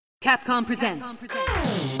Capcom presents.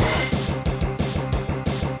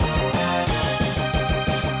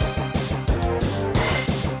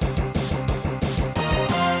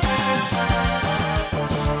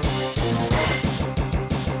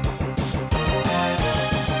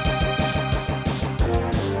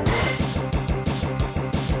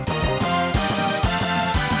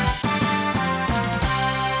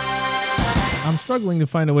 I'm struggling to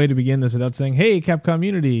find a way to begin this without saying, "Hey, Capcom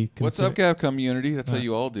Unity." What's up, Capcom Unity? That's how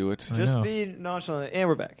you all do it. I Just know. be nonchalant. And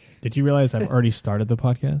we're back. Did you realize I've already started the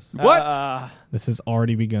podcast? What? This has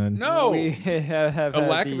already begun. No. We have A had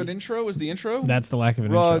lack the of an intro is the intro? That's the lack of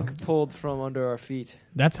an rug intro. pulled from under our feet.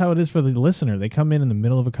 That's how it is for the listener. They come in the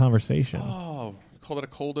middle of a conversation. Oh, call it a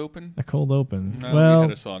cold open? A cold open. No, we well,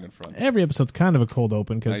 had a song in front. every episode's kind of a cold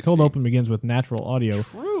open because I cold see. open begins with natural audio,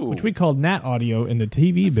 True. which we called Nat Audio in the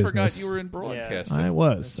TV I business. forgot you were in broadcasting. I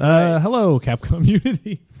was. That's right. Hello, Capcom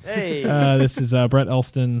Unity. Hey. This is Brett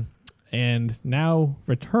Elston, and now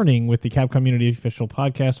returning with the Capcom Unity official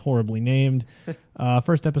podcast, horribly named.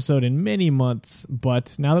 First episode in many months,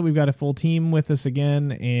 but now that we've got a full team with us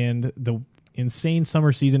again, and the insane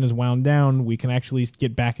summer season is wound down, we can actually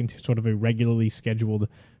get back into sort of a regularly scheduled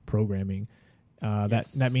programming.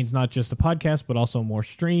 Yes. That means not just the podcast, but also more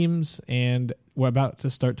streams, and we're about to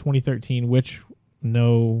start 2013, which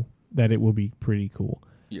know that it will be pretty cool.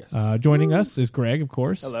 Yes. Joining us is Greg, of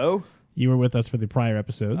course. Hello. You were with us for the prior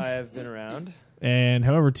episodes. I have been around. And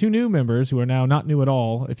however, two new members who are now not new at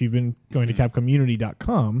all if you've been going to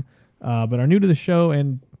CapcomUnity.com, but are new to the show,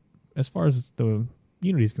 and as far as the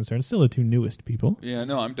Unity is concerned, still the two newest people. Yeah,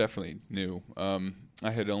 no, I'm definitely new. I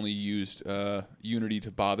had only used Unity to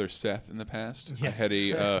bother Seth in the past. Yeah. I had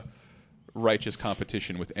a righteous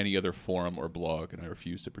competition with any other forum or blog, and I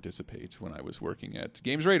refused to participate when I was working at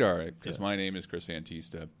Games Radar, because my name is Chris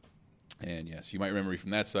Antista. And yes, you might remember me from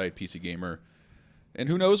that site, PC Gamer. And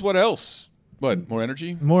who knows what else? What, more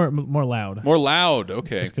energy? More loud. More loud,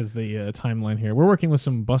 okay. Just because the timeline here. We're working with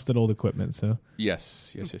some busted old equipment, so.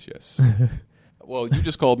 Yes. Well, you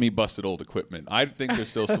just called me busted old equipment. I think there's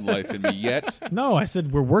still some life in me yet. No, I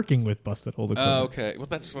said we're working with busted old equipment. Oh, okay. Well,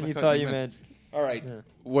 that's what You I thought you meant. All right. Yeah.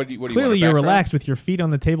 What do you Clearly, want, a you're background? relaxed with your feet on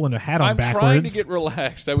the table and a hat on I'm backwards. trying to get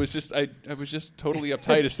relaxed. I was just totally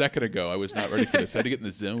uptight a second ago. I was not ready for this. I had to get in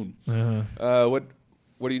the zone. Uh-huh.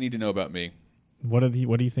 What do you need to know about me? What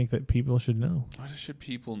do you think that people should know? What should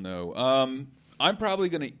people know? I'm probably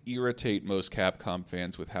going to irritate most Capcom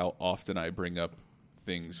fans with how often I bring up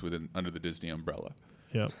things under the Disney umbrella.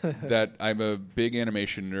 Yep. That I'm a big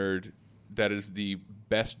animation nerd. That is the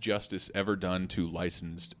best justice ever done to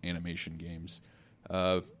licensed animation games.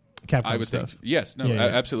 Capcom I would stuff. think yes, no, Yeah, yeah.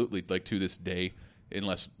 absolutely. Like to this day,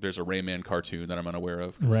 unless there's a Rayman cartoon that I'm unaware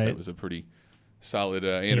of, 'cause Right. that was a pretty solid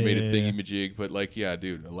animated Yeah. thingy-majig. But like, yeah,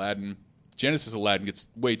 dude, Aladdin, Genesis Aladdin gets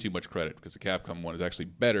way too much credit because the Capcom one is actually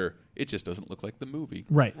better. It just doesn't look like the movie.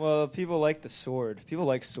 Right. Well, people like the sword. People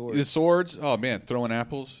like swords. The swords, oh man, throwing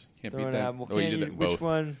apples, can't Throwing beat that. apple. Oh, you Can't did you- that in which both.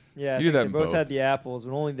 one? Yeah, You did that they in both both. had the apples,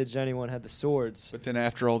 but only the Jenny one had the swords. But then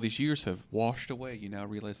after all these years have washed away, you now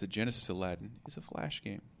realize that Genesis Aladdin is a Flash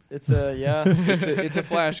game. It's a yeah. It's a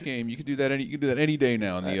Flash game. You can do that any day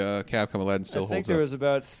now, and the Capcom Aladdin still I think holds there up. was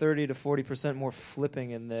about 30 to 40% more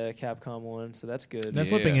flipping in the Capcom one, so that's good. That Yeah.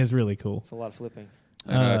 flipping is really cool. It's a lot of flipping.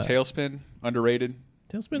 And Tailspin, underrated.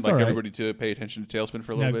 Tailspin's Like all right. everybody to pay attention to Tailspin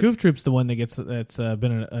for a Now, little bit. Goof Troop's the one that's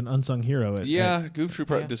been an unsung hero. Yeah, Goof Troop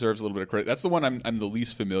Yeah. deserves a little bit of credit. That's the one I'm the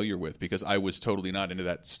least familiar with because I was totally not into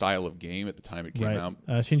that style of game at the time it came right. out.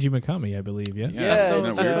 Shinji Mikami, I believe. Yes. Yeah, Yeah, that's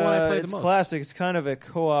it's, the one I played the it's most. classic. It's kind of a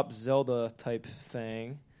co-op Zelda type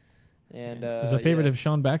thing. And It was a favorite yeah. of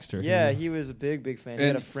Sean Baxter. Yeah, who- he was a big fan. He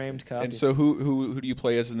had a And- framed copy. And so who do you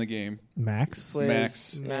play as in the game? Max. Plays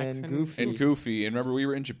Max. Max and and- Goofy. And Goofy. And remember, we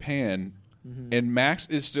were in Japan, and Max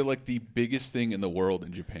is still like the biggest thing in the world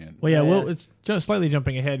in Japan. Well, yeah. Yeah. Well, it's just slightly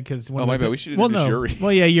jumping ahead because. Oh, my bad. We should Well, introduce no. Yuri.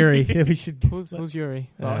 Well, yeah, Yuri. Yeah, we should. Who's Yuri?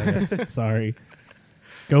 Yes, sorry.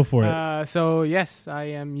 Go for it. So yes, I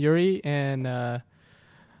am Yuri, and I'm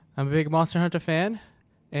a big Monster Hunter fan,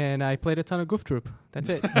 and I played a ton of Goof Troop. That's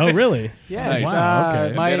it. Oh, really? Yes. Nice. Wow, okay.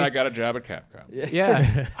 And My, then I got a job at Capcom.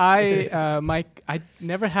 yeah. I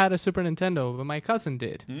never had a Super Nintendo, but my cousin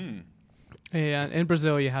did. Hmm. Yeah, in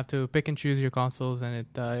Brazil, you have to pick and choose your consoles, and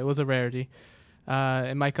it was a rarity.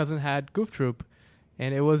 And my cousin had Goof Troop,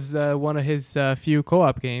 and it was one of his few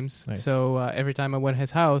co-op games. Nice. So every time I went to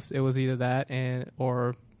his house, it was either that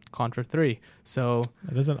or Contra 3. So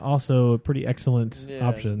That is also a pretty excellent Yeah,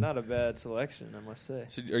 option. Not a bad selection, I must say.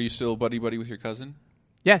 So are you still buddy with your cousin?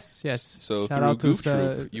 yes. So Shout through out to Goof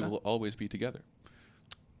Troop, uh, you will always be together.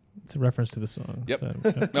 It's a reference to the song. Yep. So,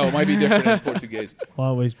 No, it might be different in Portuguese. we'll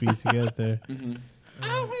always be together. Mhm.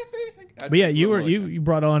 But yeah, you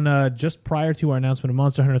brought on just prior to our announcement of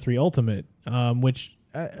Monster Hunter 3 Ultimate, which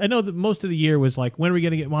I know that most of the year was like, when are we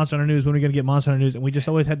going to get Monster Hunter News? When are we going to get Monster Hunter News? And we just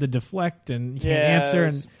always had to deflect and you can't answer.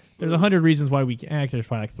 And there's 100 reasons why we can't. Actually, there's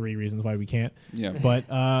probably like 3 reasons why we can't. Yeah. But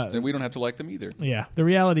then we don't have to like them either. Yeah. The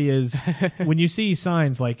reality is, when you see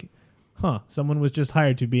signs like, someone was just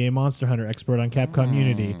hired to be a Monster Hunter expert on Capcom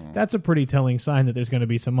Unity, that's a pretty telling sign that there's going to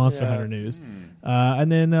be some Monster Hunter news.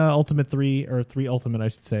 And then Ultimate 3, or 3 Ultimate, I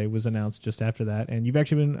should say, was announced just after that. And you've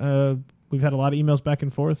actually been, we've had a lot of emails back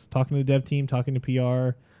and forth, talking to the dev team, talking to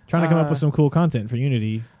PR, trying to come up with some cool content for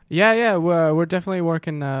Unity. Yeah, we're definitely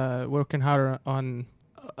working harder on.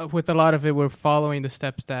 With a lot of it, we're following the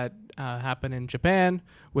steps that happen in Japan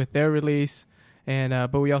with their release.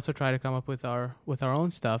 And but we also try to come up with our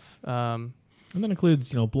own stuff. And that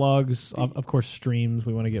includes, blogs, of course, streams.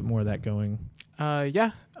 We want to get more of that going.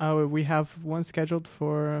 We have one scheduled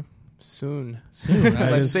for soon.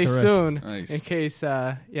 Let's say correct. soon, Nice. in case.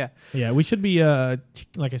 Yeah, we should be,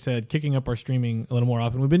 like I said, kicking up our streaming a little more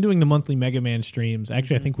often. We've been doing the monthly Mega Man streams.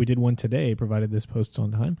 Actually, I think we did one today, provided this posts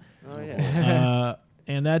on time. Oh yeah.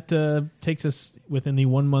 And that takes us within the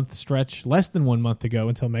 1 month stretch, less than 1 month to go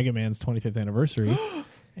until Mega Man's 25th anniversary.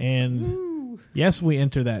 And yes, we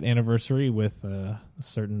enter that anniversary with a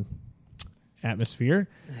certain atmosphere.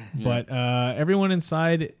 But everyone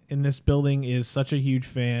inside in this building is such a huge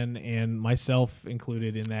fan, and myself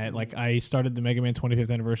included in that. Like, I started the Mega Man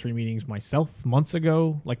 25th anniversary meetings myself months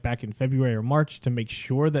ago, like back in February or March, to make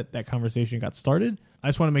sure that conversation got started. I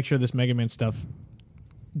just want to make sure this Mega Man stuff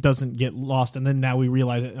doesn't get lost, and then now we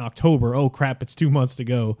realize it in October, oh crap, it's 2 months to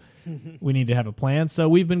go. We need to have a plan. So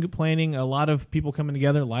we've been planning a lot of people coming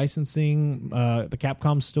together, licensing, the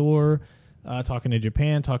Capcom store, talking to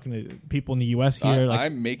Japan, talking to people in the US here.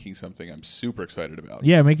 I'm making something I'm super excited about.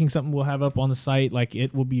 Yeah, making something we'll have up on the site. Like,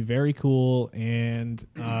 it will be very cool, and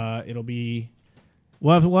it'll be...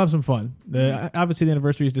 We'll have some fun. Obviously, the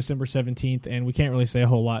anniversary is December 17th, and we can't really say a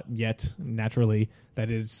whole lot yet, naturally. That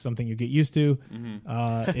is something you get used to.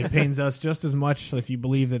 It pains us just as much if you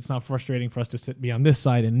believe that it's not frustrating for us to be on this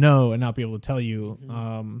side and know and not be able to tell you.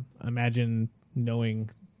 Imagine knowing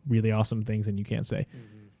really awesome things and you can't say.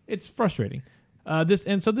 It's frustrating. This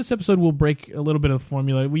episode will break a little bit of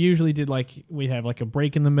formula. We usually we'd have like a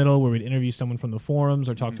break in the middle where we'd interview someone from the forums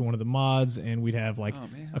or talk to one of the mods, and we'd have like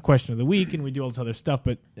a question of the week, and we do all this other stuff.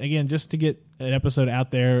 But again, just to get an episode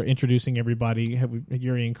out there, introducing everybody, have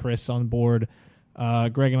Yuri and Chris on board.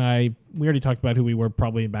 Greg and I, we already talked about who we were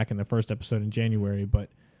probably back in the first episode in January, but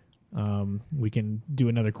we can do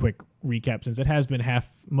another quick recap since it has been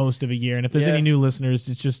most of a year. And if there's any new listeners,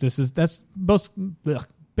 it's just that's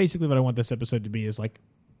basically what I want this episode to be, is like,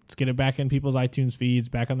 let's get it back in people's iTunes feeds,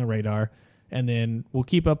 back on the radar, and then we'll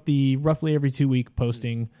keep up the roughly every 2 week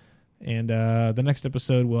posting, and the next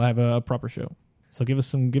episode we'll have a proper show. So give us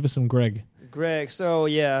some Greg. So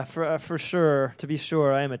yeah, for sure, to be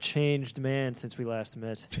sure, I am a changed man since we last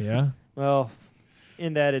met. Yeah. Well,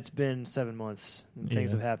 in that it's been 7 months and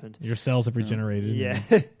things have happened. Your cells have regenerated. Yeah.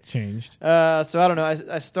 And changed. So I don't know.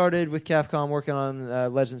 I started with Capcom working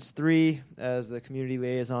on Legends 3 as the community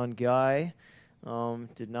liaison guy.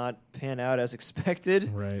 Did not pan out as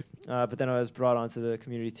expected. Right. But then I was brought onto the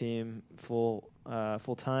community team full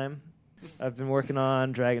time. I've been working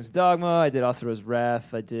on Dragon's Dogma. I did Asura's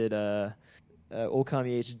Wrath. I did Okami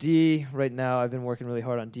HD. Right now I've been working really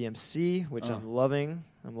hard on DMC, which I'm loving.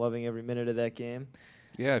 I'm loving every minute of that game.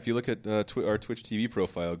 Yeah, if you look at our Twitch TV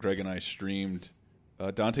profile, Greg and I streamed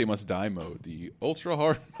Dante Must Die mode, the ultra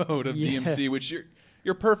hard mode of DMC, which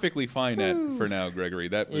you're perfectly fine at for now, Gregory.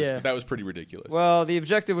 That was pretty ridiculous. Well, the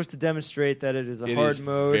objective was to demonstrate that it is a hard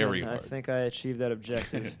mode. Very hard. I think I achieved that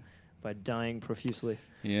objective by dying profusely.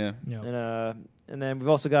 Yeah. And then we've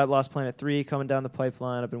also got Lost Planet 3 coming down the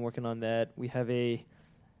pipeline. I've been working on that. We have a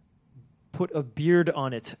Put a Beard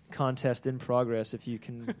on It contest in progress. If you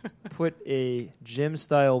can put a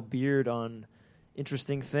gym-style beard on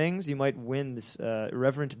interesting things, you might win this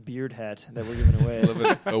irreverent beard hat that we're giving away. I love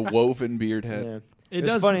it. A woven beard hat. Yeah.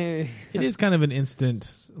 It's funny. It is kind of an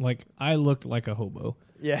instant, like, I looked like a hobo.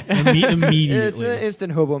 Yeah. Immediately. It's an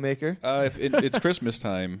instant hobo maker. It's Christmas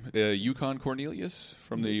time. Yukon Cornelius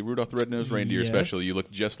from the Rudolph the Red-Nosed Reindeer special. You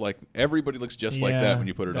look just like... Everybody looks just like that when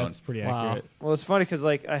you put it on. That's pretty accurate. Well, it's funny because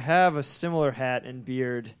I have a similar hat and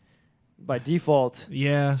beard by default.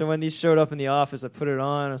 Yeah. So when these showed up in the office, I put it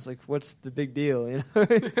on. I was like, what's the big deal? You know?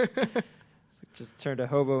 Just turned a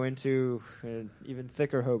hobo into an even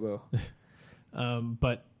thicker hobo.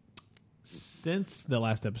 But since the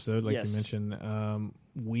last episode, like Yes. you mentioned,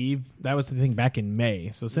 that was the thing back in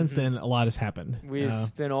May. So since then, a lot has happened.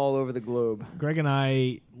 We've been all over the globe. Greg and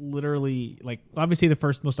I literally, like, obviously the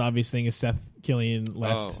first most obvious thing is Seth Killian Oh,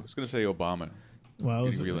 left. I was going to say Obama. Well,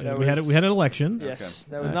 Getting reelected. That we had an election. Yes,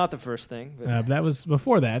 that was not the first thing. But But that was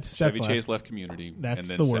before that. Seth Chevy left. Chase left Community. That's and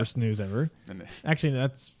then the Seth. worst news ever. And then- Actually,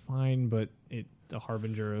 that's fine, but it's a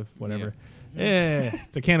harbinger of whatever.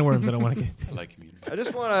 It's a can of worms I don't want to get I into. like Community. I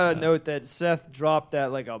just want to note that Seth dropped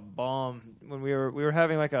that like a bomb when we were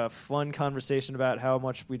having like a fun conversation about how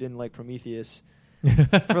much we didn't like Prometheus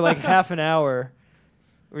for like half an hour.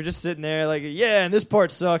 We were just sitting there like, yeah, and this part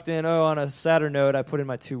sucked. And on a sadder note, I put in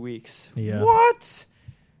my 2 weeks. Yeah. What?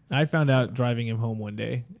 I found out driving him home one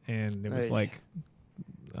day, and it was Hey. like,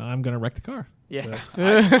 I'm going to wreck the car. Yeah. So,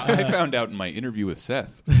 I found out in my interview with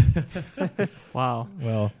Seth. Wow.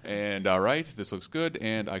 well, And all right, this looks good,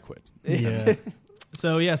 and I quit. yeah.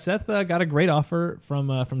 So yeah, Seth got a great offer from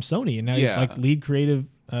Sony, and now he's Yeah. like lead creative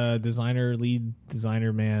lead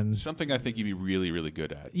designer man. Something I think you'd be really, really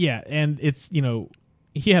good at. Yeah, and it's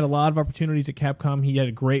he had a lot of opportunities at Capcom. He had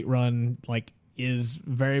a great run. Like, is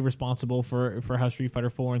very responsible for how Street Fighter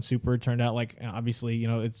 4 and Super turned out. Like, obviously,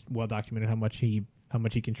 it's well documented how much he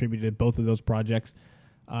contributed to both of those projects.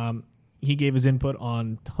 He gave his input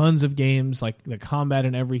on tons of games, like the combat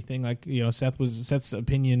and everything. Like, Seth's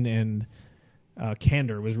opinion and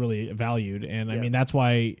candor was really valued, and I Yeah. mean that's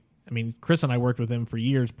why. I mean, Chris and I worked with him for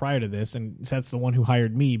years prior to this, and Seth's the one who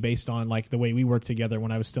hired me based on like the way we worked together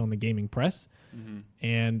when I was still in the gaming press,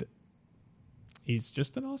 and he's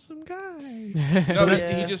just an awesome guy. No,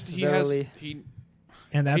 Yeah, he verily.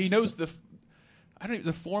 And that's he knows the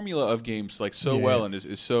formula of games like so Yeah. well, and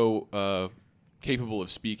is so capable of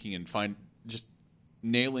speaking and just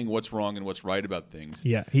nailing what's wrong and what's right about things.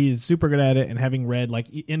 Yeah, he's super good at it, and having read like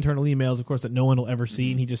internal emails, of course, that no one will ever see,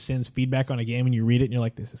 and he just sends feedback on a game, and you read it, and you're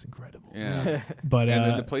like, "This is incredible." Yeah, But and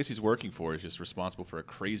then the place he's working for is just responsible for a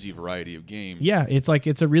crazy variety of games. yeah, it's like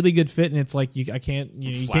it's a really good fit, and it's like you can't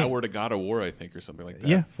Flower to God of War, I think, or something like that.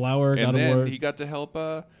 Yeah, Flower, and God then of War. he got to help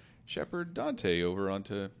shepherd Dante over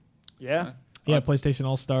onto. Yeah. Yeah, PlayStation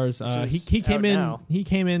All Stars. Which is He came out in. now. He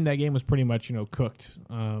came in. That game was pretty much cooked.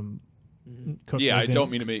 Cook Yeah, I was in-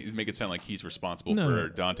 don't mean to make it sound like he's responsible No, for no.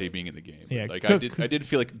 Dante being in the game. Yeah, like Cook- I did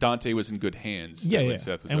feel like Dante was in good hands. Yeah, when yeah.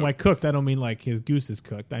 Seth was And over. by cooked, I don't mean like his goose is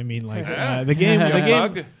cooked. I mean like Yeah. the game. Young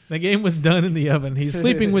mug. The game was done in the oven. He's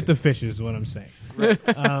sleeping with the fishes. Is what I'm saying.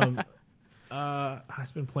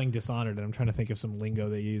 I've been playing Dishonored, and I'm trying to think of some lingo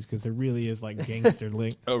they use because there really is like gangster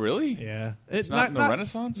link. Oh, really? Yeah, It's not in the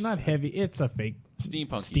Renaissance? Not heavy. It's a fake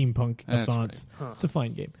Steampunk. That's Assance. right. Huh. It's a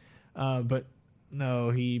fine game, but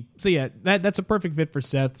no, So yeah, that's a perfect fit for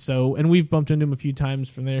Seth. So, and we've bumped into him a few times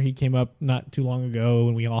from there. He came up not too long ago,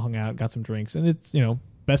 and we all hung out, got some drinks, and it's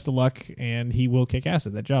best of luck, and he will kick ass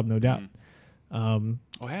at that job, no doubt.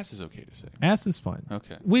 Oh, ass is okay to say. Ass is fine.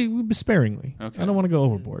 Okay. We sparingly. Okay. I don't want to go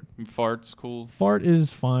overboard. Fart's cool. Fart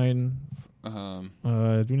is fine. Do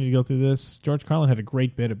we need to go through this? George Carlin had a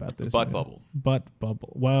great bit about this. Butt bubble. Butt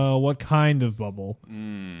bubble. Well, what kind of bubble?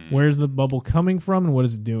 Mm. Where's the bubble coming from, and what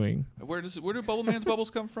is it doing? Where do Bubble Man's bubbles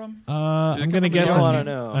come from? I'm come gonna from guess his arm? a, I don't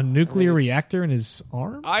know. a nuclear I think it's- reactor in his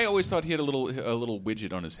arm. I always thought he had a little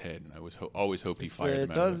widget on his head, and I was always hoped he fired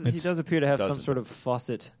him out of it. He does appear to have some Doesn't. sort of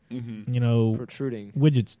faucet Mm-hmm. protruding.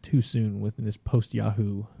 Widgets too soon within this post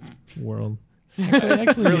Yahoo world.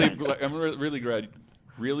 Actually, Really, yeah. I'm really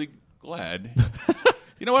glad.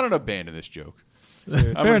 You know what? I'm gonna abandon this joke.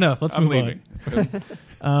 Fair enough. Let's I'm move leaving.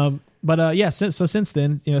 But yeah, so since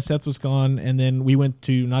then, Seth was gone, and then we went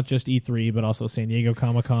to not just E3 but also San Diego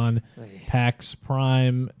Comic-Con, PAX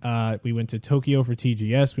Prime. We went to Tokyo for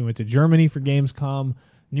TGS. We went to Germany for Gamescom,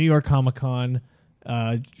 New York Comic-Con.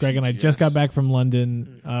 Greg and I just got back from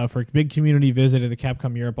London for a big community visit at the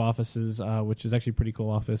Capcom Europe offices, which is actually a pretty cool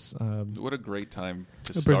office. What a great time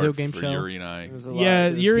to The start Brazil game for show. Yuri and I. It was a lot. Yeah,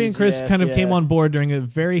 It was Yuri and Chris BGS, kind of yeah. came on board during a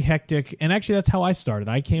very hectic, and actually that's how I started.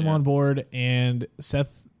 I came Yeah. on board, and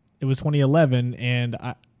Seth, it was 2011, and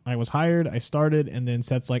I was hired, I started, and then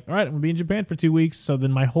Seth's like, all right, I'm going to be in Japan for 2 weeks. So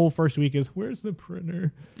then my whole first week is, where's the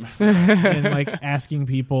printer? And like asking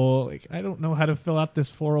people, like, I don't know how to fill out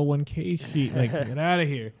this 401k sheet. Like, get out of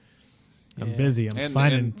here. I'm Yeah. busy. I'm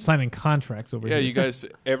And- signing contracts over Yeah, here. you guys,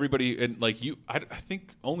 everybody, and like you, I think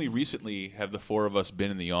only recently have the four of us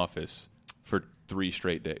been in the office for 3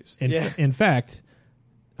 straight days. In fact,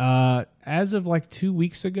 as of like 2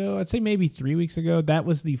 weeks ago, I'd say maybe 3 weeks ago, that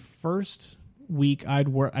was the first week I'd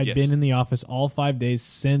Yes. been in the office all 5 days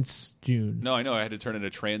since June. No, I know. I had to turn in a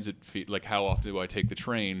transit fee. Like, how often do I take the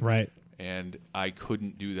train? Right. And I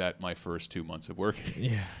couldn't do that my first 2 months of working.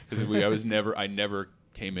 Yeah. Because I never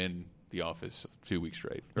came in the office 2 weeks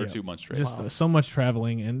straight or Yeah. 2 months straight. Just so much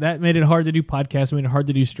traveling, and that made it hard to do podcasts. Made it hard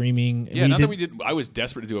to do streaming. Yeah, not that we did. I was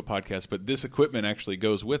desperate to do a podcast, but this equipment actually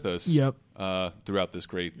goes with us. Yep. Throughout this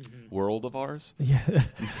great world of ours. Yeah.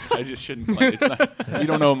 I just shouldn't. It's not. You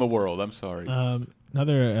don't know in the world. I'm sorry.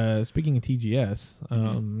 Another. Speaking of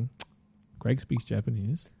TGS, Greg speaks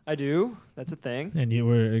Japanese, I do. That's a thing. and you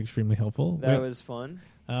were extremely helpful. That was fun.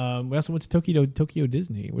 We also went to Tokyo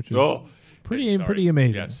Disney, which was pretty sorry.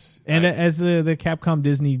 amazing. Yes. And as the Capcom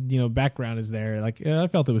Disney background is there, like I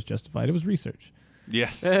felt it was justified. It was research.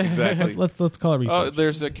 Yes, exactly. let's call it research.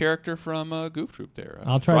 There's a character from Goof Troop there.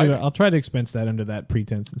 I'll try to expense that under that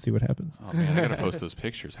pretense and see what happens. Oh man, I gotta post those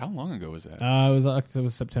pictures. How long ago was that? It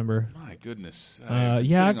was September. My goodness. I've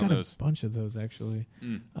got a bunch of those actually.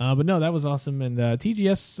 But no, that was awesome. And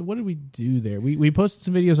TGS, what did we do there? We posted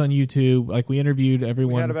some videos on YouTube. Like we interviewed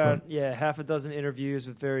everyone. We had about half a dozen interviews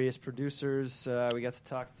with various producers. We got to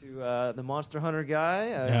talk to the Monster Hunter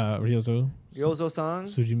guy, Ryozo-san.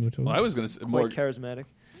 Sujimoto. Well, I was gonna say Quite charismatic.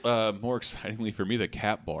 more excitingly for me, the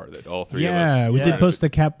Cap Bar that all three of us. Yeah, we did Yeah. post the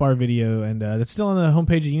Cap Bar video, and that's still on the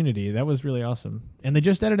homepage of Unity. That was really awesome. And they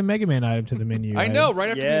just added a Mega Man item to the menu. I know. Right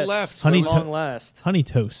after Yes. we left, Honey long last. Honey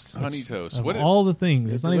toast. Honey toast. Of What did- all the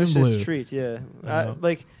things, it's not even delicious blue. treat. Yeah, know.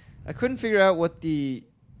 I couldn't figure out what the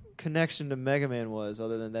connection to Mega Man was,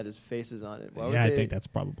 other than that his face is on it. Why would Yeah, I they- think that's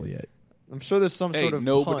probably it. I'm sure there's some Hey, sort of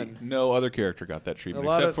nobody, pun. no other character got that treatment A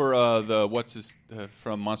lot except of- for the what's his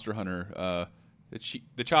from Monster Hunter,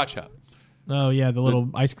 the Cha Cha, Oh yeah, the little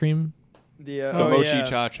ice cream. The Mochi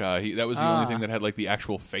Cha Cha. That was the only Ah. thing that had like the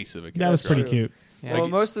actual face of a character. That was pretty True. cute. Yeah. Well,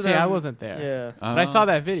 most of them. See, I wasn't there. Yeah. But I saw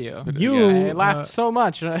that video. You I laughed so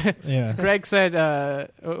much. Yeah, Greg said,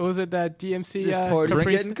 was it that DMC? This party's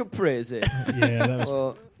Caprice? getting caprese. yeah, that was.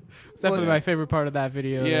 Well, It's definitely Well, my favorite part of that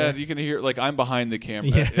video. Yeah, you can hear like I'm behind the camera.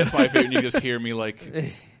 Yeah. That's my favorite. And you just hear me like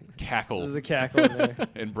cackle, there's a cackle in there.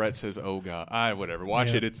 and Brett says, "Oh God, whatever. Watch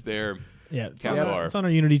Yeah. it. It's there." Yeah, it's Cap on, Bar. it's on our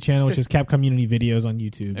Unity channel, which is Capcom Unity videos on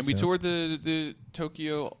YouTube. And we so. toured the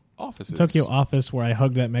Tokyo offices. Tokyo office where I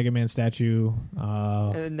hugged that Mega Man statue.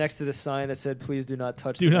 And then next to the sign that said, "Please do not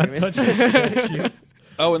touch." Do the not Mega Man touch the statue." statue.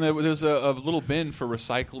 Oh, and there was a little bin for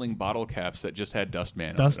recycling bottle caps that just had Dustman.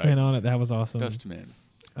 on it. Dustman on it. That was awesome. Dustman.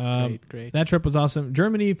 Great. That trip was awesome.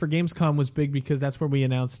 Germany for Gamescom was big because that's where we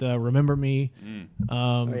announced Remember Me,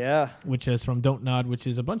 Oh yeah. which is from Don't Nod, which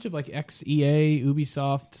is a bunch of like ex-EA,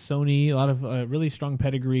 Ubisoft, Sony, a lot of really strong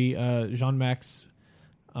pedigree. Jean-Max,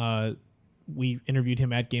 we interviewed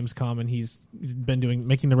him at Gamescom, and he's been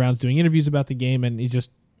making the rounds doing interviews about the game, and he's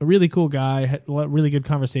just a really cool guy. Had a lot really good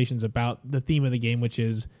conversations about the theme of the game, which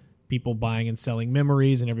is people buying and selling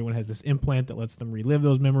memories, and everyone has this implant that lets them relive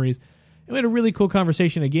those memories. And we had a really cool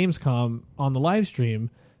conversation at Gamescom on the live stream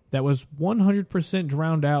that was 100%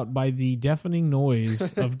 drowned out by the deafening noise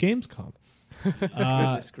of Gamescom.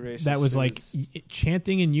 Goodness gracious. That was There like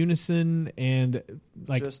chanting in unison and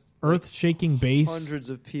like just earth-shaking bass.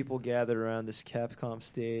 hundreds of people gathered around this Capcom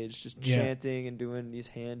stage, just Yeah. chanting and doing these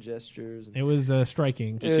hand gestures. And It was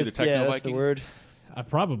striking. Did you see the Techno that's the Viking? word.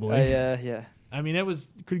 Probably. Yeah. I mean,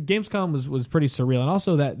 Gamescom was pretty surreal, and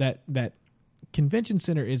also that convention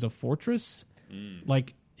center is a fortress.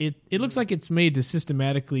 Like it looks like it's made to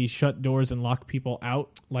systematically shut doors and lock people out,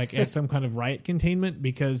 like as some kind of riot containment.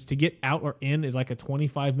 Because to get out or in is like a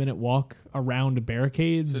 25-minute walk around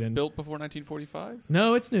barricades. Is it And built before 1945?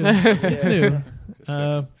 no, it's new. It's new. Just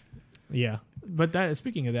checking. Yeah. But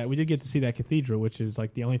speaking of that, we did get to see that cathedral, which is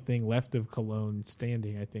like the only thing left of Cologne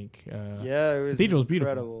standing, I think. Yeah, it was Cathedral's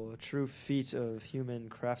beautiful. incredible. A true feat of human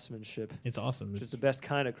craftsmanship, It's awesome. which is It's, the best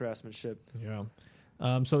kind of craftsmanship. yeah.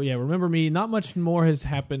 So yeah, Remember Me. Not much more has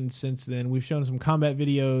happened since then. We've shown some combat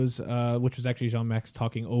videos, which was actually Jean-Max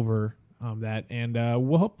talking over that, and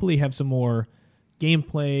we'll hopefully have some more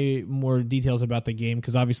gameplay, more details about the game,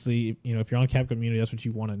 because obviously, if you're on Capcom Community, that's what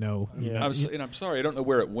you want to know. Yeah. I'm sorry, I don't know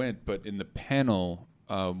where it went, but in the panel,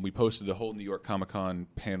 we posted the whole New York Comic Con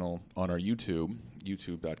panel on our YouTube,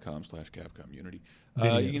 youtube.com/CapcomUnity.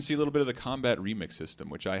 You can see a little bit of the combat remix system,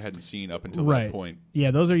 which I hadn't seen up until that point.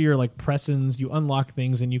 Yeah, those are your like pressins. You unlock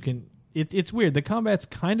things, and you can. It's weird. The combat's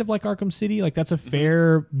kind of like Arkham City. Like that's a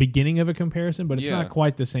fair beginning of a comparison, but it's Yeah. not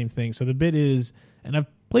quite the same thing. So the bit is, and I've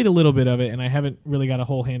played a little bit of it, and I haven't really got a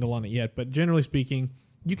whole handle on it yet. But generally speaking,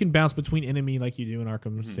 you can bounce between enemy like you do in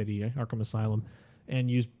Arkham City, Arkham Asylum, and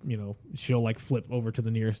use she'll like flip over to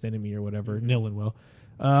the nearest enemy or whatever. Nilin will.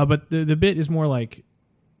 But the bit is more like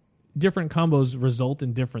different combos result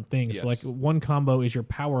in different things. Yes. So like one combo is your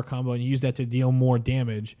power combo, and you use that to deal more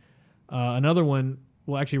damage. Another one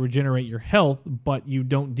will actually regenerate your health, but you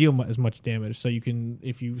don't deal as much damage. So you can,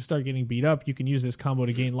 if you start getting beat up, you can use this combo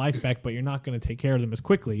to gain life back, but you're not going to take care of them as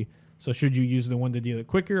quickly. So should you use the one to deal it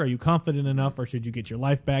quicker? Are you confident enough, or should you get your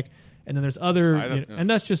life back? And then there's other, and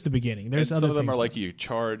that's just the beginning. There's and other some of them things are like you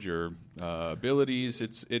charge your abilities.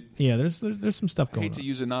 There's some stuff I going hate to on.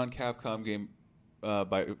 use a non-Capcom game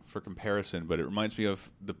for comparison, but it reminds me of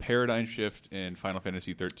the paradigm shift in Final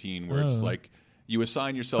Fantasy 13, where it's like you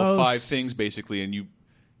assign yourself 5 things basically,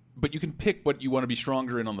 but you can pick what you want to be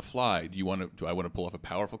stronger in on the fly. Do I want to pull off a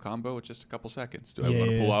powerful combo? It's just a couple seconds. Do I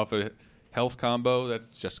want to pull off a health combo?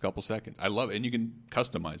 That's just a couple seconds. I love it, and you can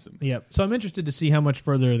customize them. Yeah, so I'm interested to see how much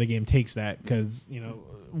further the game takes that, because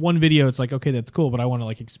one video it's like, okay, that's cool, but I want to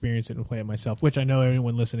like experience it and play it myself, which I know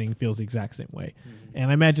everyone listening feels the exact same way. And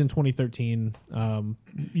I imagine 2013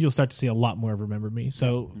 you'll start to see a lot more of Remember Me.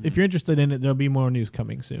 So if you're interested in it, there'll be more news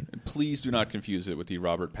coming soon. And please do not confuse it with the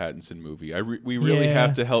Robert Pattinson movie. We really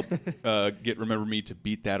have to help get Remember Me to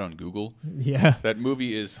beat that on Google. Yeah, That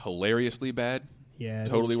movie is hilariously bad. yeah,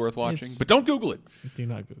 Totally worth watching, but don't Google it. do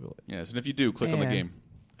not Google it. Yes, and if you do, click on the game.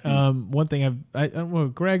 One thing I don't know,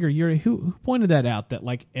 Greg or Yuri, who pointed that out, that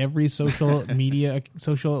like every social media,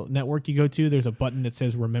 social network you go to, there's a button that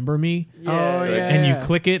says "Remember Me," Oh, yeah. and you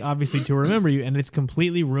click it obviously to remember you, and it's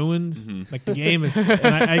completely ruined. Like the game is, and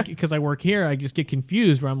I because I work here, I just get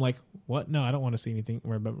confused where I'm like, what? No, I don't want to see anything.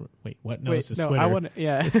 Wait, what? No, this is Twitter. I want.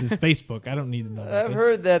 Yeah, This is Facebook. I don't need to know. about I've this.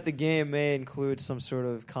 heard that the game may include some sort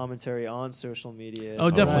of commentary on social media. Oh,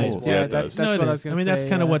 definitely. Right. Yeah, Yeah, it does. that's No, it what I is. was going I mean, to say. that's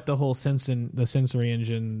kind of what the whole the sensory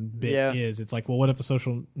engine bit Yeah. is. It's like, well, what if a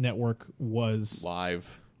social network was Live.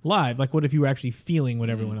 live? Like, what if you were actually feeling what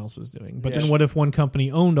everyone else was doing? But Yeah. then what if one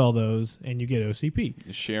company owned all those and you get OCP?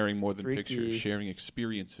 Sharing more than Freaky. pictures, sharing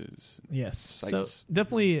experiences. Yes. So Sites.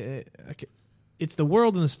 definitely, it's the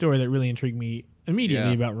world and the story that really intrigued me immediately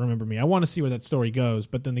Yeah. about Remember Me. I want to see where that story goes,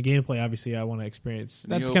 but then the gameplay, obviously, I want to experience.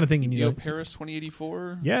 That's the kind of thing you need Neo to. Paris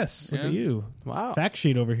 2084? Yes, look Yeah. at you. Wow. Fact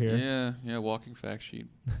sheet over here. Yeah, walking fact sheet.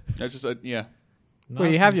 That's just, yeah. Well,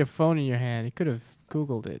 you have your phone in your hand. You could have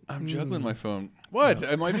Googled it. I'm juggling my phone. What?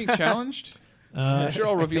 Am I being challenged? Uh, I'm sure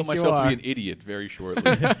I'll reveal think you myself to are. be an idiot very shortly.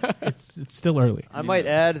 it's still early. I might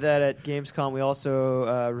add that at Gamescom we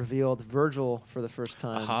also revealed Virgil for the first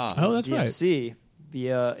time. Aha. Oh, that's right. DMC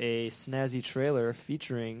via a snazzy trailer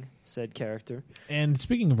featuring said character. And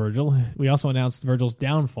speaking of Virgil, we also announced Virgil's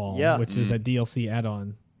Downfall, Yeah. which is a DLC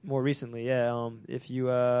add-on. More recently, yeah. If you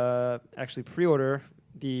actually pre-order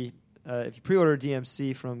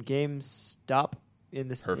DMC from GameStop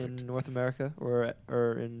in North America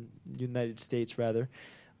or in United States rather,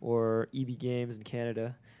 or EB Games in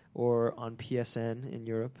Canada, or on PSN in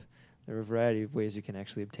Europe, there are a variety of ways you can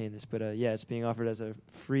actually obtain this. But it's being offered as a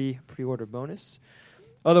free pre-order bonus.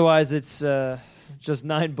 Otherwise, it's just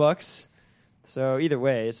 $9. So either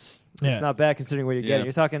way, it's not bad considering what you're getting.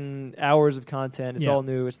 You're talking hours of content. It's all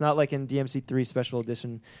new. It's not like in DMC3 Special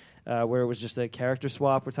Edition where it was just a character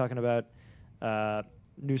swap. We're talking about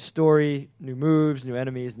new story, new moves, new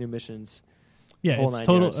enemies, new missions. Yeah, Whole it's nine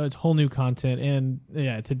total. yards. It's whole new content, and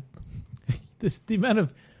the amount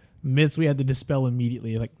of myths we had to dispel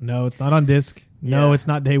immediately. Like, no, it's not on disc. No, Yeah. it's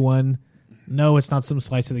not day one. No, it's not some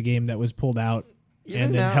slice of the game that was pulled out Even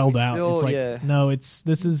and then now, held we out. still- It's like, yeah. no,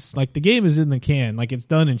 this is like the game is in the can. Like, it's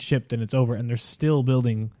done and shipped and it's over, and they're still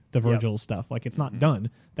building the Virgil stuff. Like, it's not done.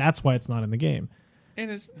 That's why it's not in the game. And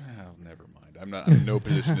it's... Oh, never mind. I'm in no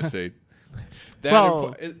position to say... That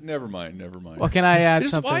Well- never mind. Well, can I add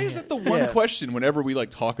something? Why is it the one Yeah. question whenever we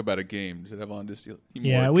talk about a game? Does it have on this deal?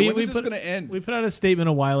 Yeah, when is this going to end? We put out a statement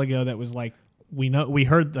a while ago that was like, we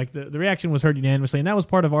heard, like, the reaction was heard unanimously, and that was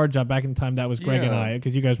part of our job back in the time. That was Greg and Yeah. I,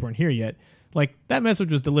 because you guys weren't here yet. Like, that message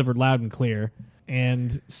was delivered loud and clear.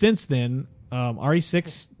 And since then,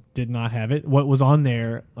 RE6 did not have it. What was on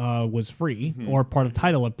there was free or part of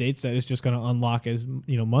title updates that is just going to unlock as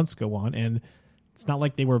months go on. And it's not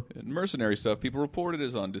like they were, And mercenary stuff, people reported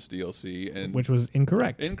as on this DLC, and which was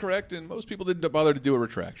incorrect. incorrect, and most people didn't bother to do a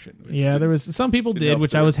retraction. which Yeah, there didn't- was some people didn't did, help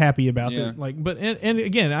which the- I was happy about. Yeah. That, like, but and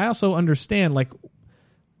again, I also understand, like,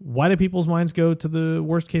 why do people's minds go to the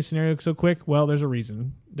worst case scenario so quick? Well, there's a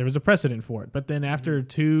reason. There was a precedent for it. But then after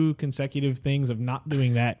 2 consecutive things of not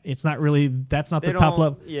doing that, it's not really. That's not They the top don't-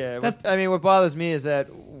 level. Yeah, That's- what bothers me is that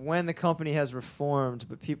when the company has reformed,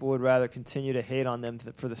 but people would rather continue to hate on them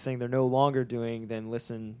for the thing they're no longer doing than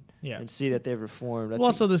listen Yeah. and see that they've reformed. I Well, think-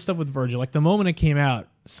 also the stuff with Virgil. Like, the moment it came out,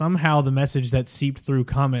 somehow the message that seeped through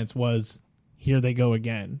comments was, "Here they go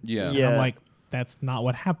again." Yeah. And Yeah. I'm like, that's not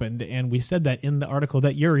what happened, and we said that in the article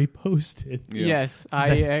that Yuri posted. Yeah. Yes, I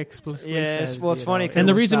explicitly Yeah, said. well, it's funny And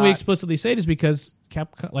the It's reason we not- explicitly say it is because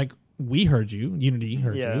Capcom, like, we heard you. Unity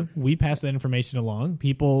heard Yeah. you. We passed that information along.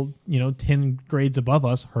 People, 10 grades above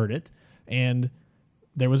us heard it. And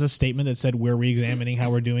there was a statement that said, we're re-examining how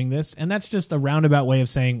we're doing this. And that's just a roundabout way of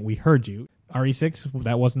saying, we heard you. RE6,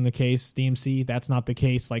 that wasn't the case. DMC, that's not the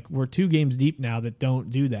case. Like, we're 2 games deep now that don't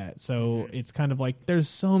do that. So it's kind of like there's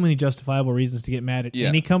so many justifiable reasons to get mad at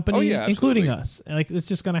any company, including us. Like, it's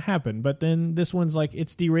just going to happen. But then this one's like,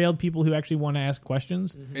 it's derailed people who actually want to ask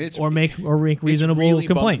questions or make reasonable it really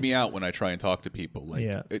complaints. Bums me out when I try and talk to people. Like,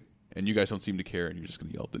 Yeah. And you guys don't seem to care, and you're just going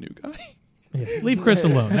to yell at the new guy. Yes, leave Chris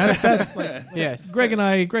alone. That's like, Yes. Greg and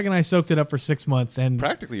I soaked it up for 6 months, and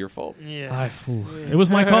Practically your fault. Yeah. it was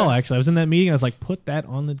my call. Actually, I was in that meeting. I was like, put that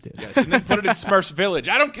on the disc, Yes, and then put it in Smurfs Village.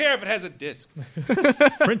 I don't care if it has a disc.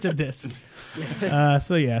 print a disc.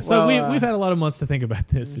 So Well, we've had a lot of months to think about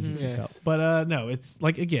this, as you can Yes. tell. But no, it's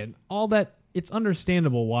like, again, all that. It's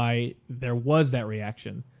understandable why there was that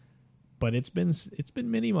reaction, but it's been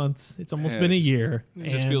many months. It's almost been a year. It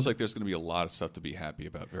just and feels like there's going to be a lot of stuff to be happy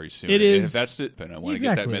about very soon. It And is. if that's it, and I want to get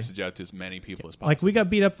that Exactly. message out to as many people as possible. like we got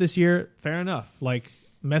beat up this year. Fair enough. Like,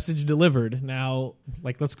 message delivered. Now,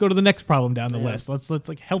 like, let's go to the next problem down the list. Let's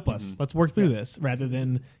like help us. Let's work through this rather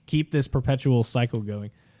than keep this perpetual cycle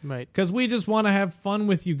going. Right. Because we just want to have fun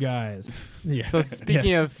with you guys. Yeah. So speaking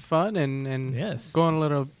Yes. of fun and Yes. going a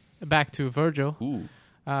little back to Virgil, Ooh.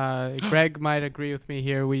 Greg might agree with me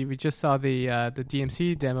here. We just saw the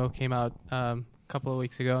DMC demo came out a couple of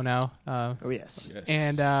weeks ago now, Oh, yes. Yes.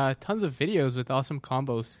 and tons of videos with awesome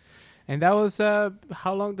combos. And that was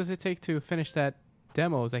how long does it take to finish that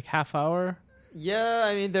demo? It's like half hour. Yeah,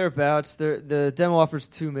 I mean, thereabouts. The demo offers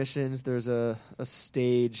 2 missions. There's a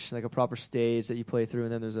stage, like a proper stage that you play through,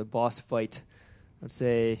 and then there's a boss fight. I'd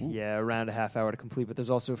say, around a half hour to complete, but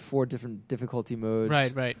there's also 4 different difficulty modes.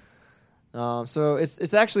 Right. So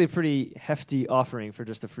it's actually a pretty hefty offering for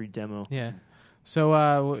just a free demo. Yeah.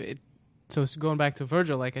 So so going back to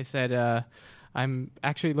Virgil, like I said, I'm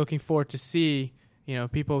actually looking forward to see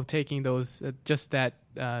people taking those just that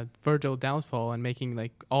Virgil Downfall and making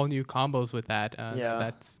like all new combos with that.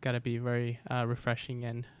 That's got to be very refreshing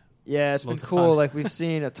and. Yeah, it's been Loads of cool. fun. Like, we've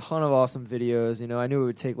seen a ton of awesome videos. I knew it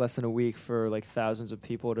would take less than a week for like thousands of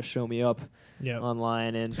people to show me up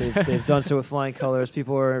online, and they've done so with flying colors.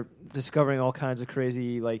 People are discovering all kinds of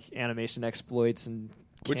crazy like animation exploits and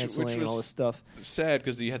canceling and all this stuff. Sad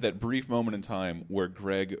because you had that brief moment in time where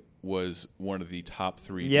Greg was one of the top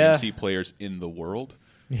 3 Yeah. DMC players in the world.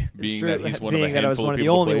 Yeah. Being that he's one Being of a that I was handful one of of the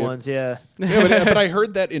people to only play it. ones, yeah. Yeah, but I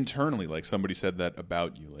heard that internally. Like, somebody said that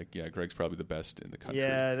about you. Like, yeah, Greg's probably the best in the country.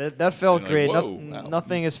 Yeah, that felt And great. like, whoa, wow.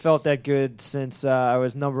 Nothing has felt that good since I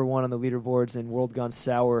was number 1 on the leaderboards in World Gone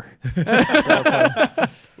Sour.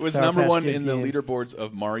 Was Sour number Patch 1 Kids in the games. leaderboards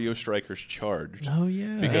of Mario Strikers Charged. Oh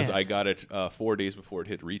yeah. Because Man. I got it 4 days before it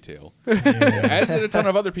hit retail. Yeah. As did a ton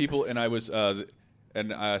of other people, and I was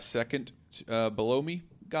second below me,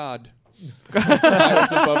 God. I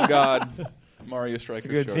was above God. Mario Strikers It's a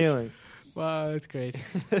good Charged. feeling. Wow, that's great.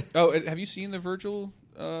 Oh, and have you seen the Virgil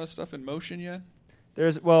stuff in motion yet?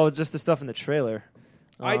 There's just the stuff in the trailer.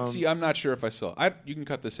 I'm not sure if I saw. You can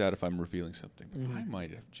cut this out if I'm revealing something. Mm-hmm. I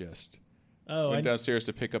might have just Oh, went downstairs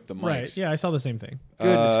to pick up the mics. right. Yeah, I saw the same thing.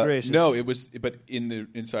 Goodness gracious. No, it was. But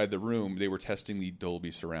inside the room, they were testing the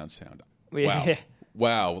Dolby surround sound. Yeah.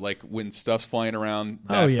 Wow! Like when stuff's flying around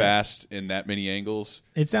that fast in that many angles.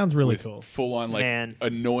 It sounds really with cool. Full on, like, Man.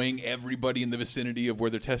 annoying everybody in the vicinity of where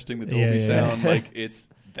they're testing the Dolby sound. Like, it's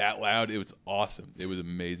that loud. It was awesome. It was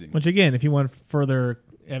amazing. Which, again, if you want further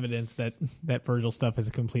evidence that Virgil stuff is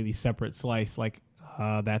a completely separate slice, like,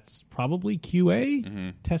 that's probably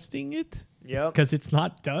QA testing it Yep. because it's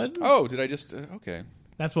not done. Oh, did I just? Okay.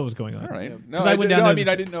 That's what was going on. All right. Yeah. No, 'Cause I went down there I to mean,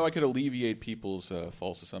 s- I didn't know I could alleviate people's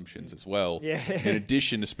false assumptions as well. Yeah. In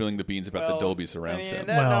addition to spilling the beans about the Dolby surround I mean, sound.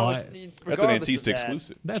 Well, That's an regardless of Antista that,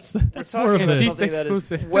 exclusive. That's We're more of talking about the. something that is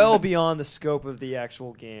exclusive. well beyond the scope of the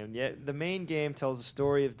actual game. Yet the main game tells the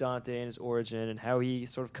story of Dante and his origin and how he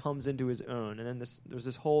sort of comes into his own. And then there's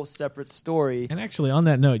this whole separate story. And actually, on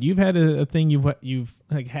that note, you've had a thing you've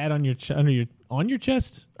like had on your under your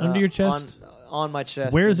chest. On my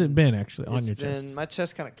chest. Where has and it been actually on it's your been- chest? My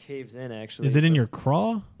chest kind of caves in. Actually, Is it in So your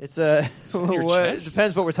craw? It's a. in your It chest?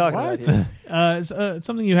 depends what we're talking about. Here. It's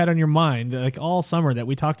something you had on your mind like all summer that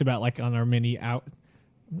we talked about, like on our mini out.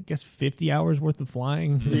 I guess 50 hours worth of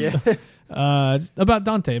flying. Yeah. About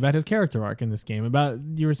Dante, about his character arc in this game. About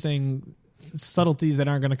you were saying subtleties that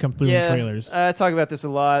aren't going to come through in trailers. I talk about this a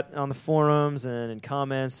lot on the forums and in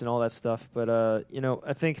comments and all that stuff. But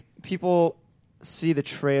I think people see the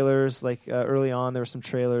trailers. Like early on, there were some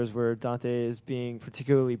trailers where Dante is being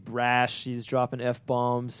particularly brash. He's dropping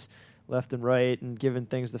F-bombs left and right and giving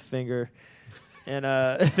things the finger.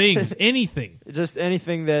 And Things, anything. just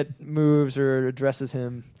anything that moves or addresses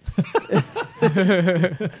him.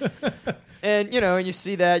 And and you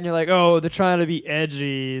see that, and you're like, oh, they're trying to be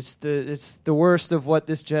edgy. It's the worst of what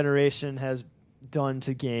this generation has done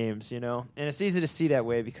to games, And it's easy to see that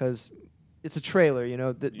way because it's a trailer.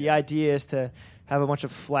 The idea is to have a bunch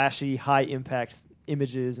of flashy, high impact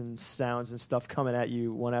images and sounds and stuff coming at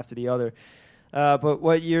you one after the other. But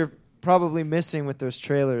what you're probably missing with those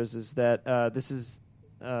trailers is that this is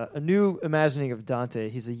a new imagining of Dante.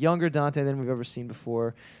 He's a younger Dante than we've ever seen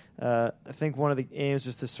before. I think one of the aims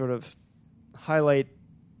was to sort of highlight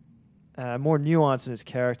more nuance in his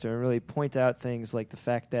character and really point out things like the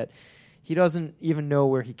fact that he doesn't even know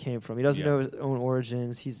where he came from. He doesn't know his own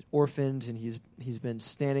origins. He's orphaned, and he's been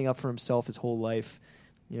standing up for himself his whole life.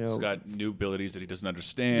 He's got new abilities that he doesn't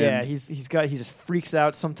understand. Yeah, he just freaks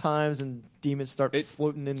out sometimes, and demons start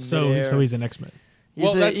floating in midair. So he's an X-Men.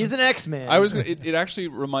 He's an X-Man. It actually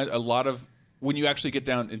reminds a lot of when you actually get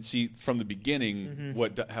down and see from the beginning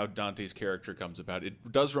how Dante's character comes about.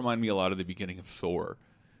 It does remind me a lot of the beginning of Thor,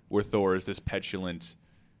 where Thor is this petulant,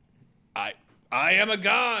 I am a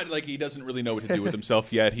god. Like, he doesn't really know what to do with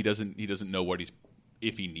himself yet. He doesn't know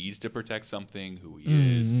if he needs to protect something, who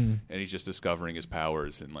he is, and he's just discovering his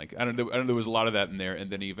powers. And I don't know. There was a lot of that in there, and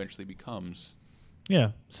then he eventually becomes.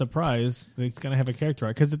 Yeah, surprise! They're gonna have a character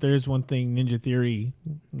arc, because there is one thing Ninja Theory,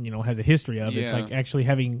 has a history of. Yeah. It's like actually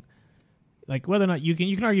having, whether or not you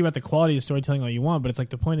can argue about the quality of storytelling all you want, but it's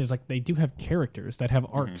the point is they do have characters that have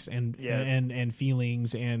arcs and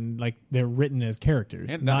feelings, and they're written as characters,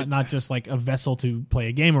 And not just a vessel to play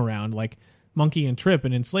a game around. Monkey and Trip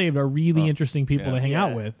and Enslaved are really interesting people to hang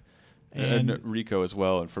out with. And Rico as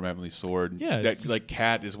well, and from Heavenly Sword. Yeah,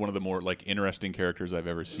 Kat is one of the more interesting characters I've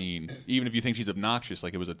ever seen. Even if you think she's obnoxious,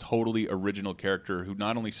 it was a totally original character who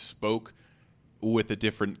not only spoke with a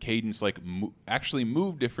different cadence, actually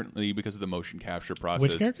moved differently because of the motion capture process.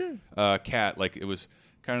 Which character? Kat. It was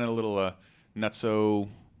kind of a little nutso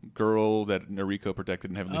girl that Noriko protected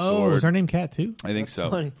in Heavenly Sword. Was her name Kat too? I think so.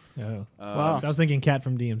 Funny. Oh. Wow. I was thinking Kat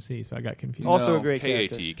from DMC, so I got confused. Also a great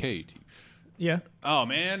character. K-A-T. Yeah. Oh,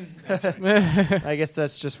 man. I guess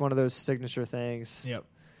that's just one of those signature things. Yep.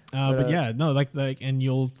 But yeah, no, and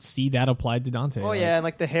you'll see that applied to Dante. Oh yeah,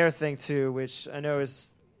 and the hair thing too, which I know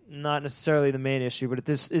is not necessarily the main issue, but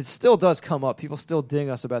it still does come up. People still ding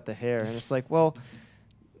us about the hair, and it's well,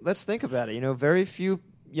 let's think about it. Very few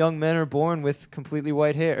young men are born with completely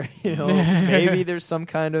white hair. Maybe there's some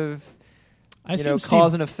kind of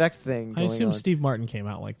cause and effect thing going on. I assume Steve Martin came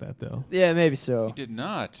out like that, though. Yeah, maybe so. He did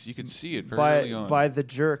not. You could see it very early on. By the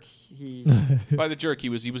jerk, he. By the jerk, he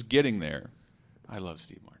was getting there. I love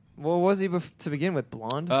Steve Martin. Well, was he to begin with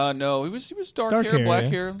blonde? No, he was dark hair, black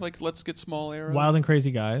hair. Let's get small hair. Wild and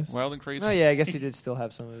Crazy Guys. Wild and Crazy. Oh yeah, I guess he did still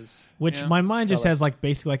have some of his. Which my mind just has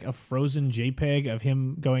basically a frozen JPEG of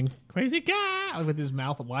him going crazy guy with his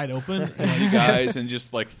mouth wide open. And guys and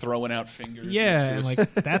just throwing out fingers. Yeah, and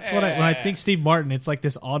that's what when I think Steve Martin, it's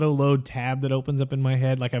this auto load tab that opens up in my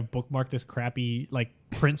head. I've bookmarked this crappy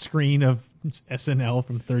print screen of SNL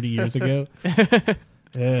from 30 years ago.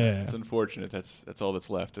 Yeah, it's unfortunate. That's all that's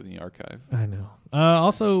left in the archive. I know.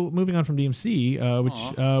 Also, moving on from DMC,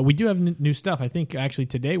 which we do have new stuff. I think actually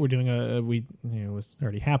today we're doing it's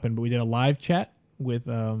already happened, but we did a live chat with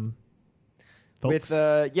folks.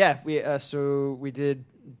 So we did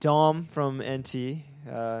Dom from NT.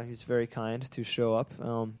 He's very kind to show up,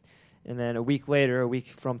 and then a week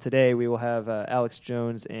from today, we will have Alex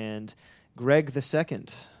Jones and Greg the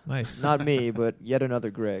Second. Nice. Not me, but yet another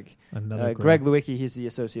Greg. Greg Lewicki, he's the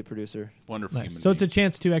associate producer. Wonderful. Nice. So it's a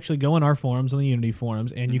chance to actually go on our forums, on the Unity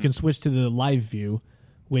forums, and you can switch to the live view,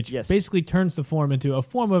 which basically turns the forum into a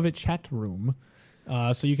form of a chat room.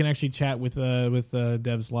 So you can actually chat with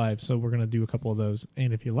devs live. So we're going to do a couple of those.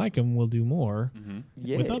 And if you like them, we'll do more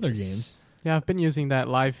with other games. Yeah, I've been using that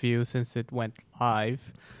live view since it went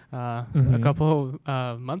live a couple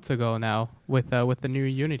months ago now with the new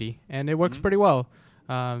Unity, and it works pretty well.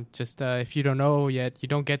 If you don't know yet, you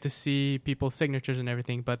don't get to see people's signatures and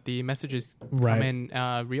everything, but the messages come in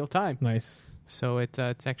real time. Nice. So it's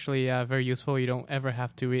actually very useful. You don't ever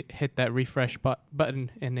have to hit that refresh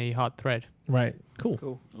button in a hot thread. Right.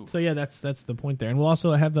 Cool. So yeah, that's the point there, and we'll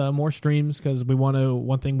also have more streams because we want to.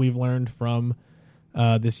 One thing we've learned from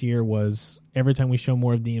this year was every time we show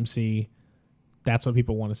more of DMC, that's what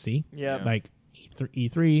people want to see. Yeah.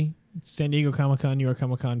 E3, San Diego Comic-Con, New York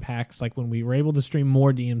Comic-Con, PAX, when we were able to stream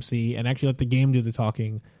more DMC and actually let the game do the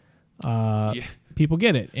talking, people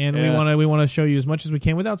get it. And we want to show you as much as we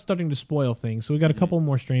can without starting to spoil things. So we got a couple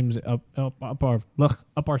more streams up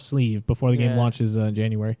our sleeve before the game launches in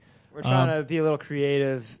January. We're trying to be a little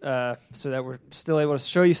creative so that we're still able to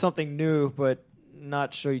show you something new, but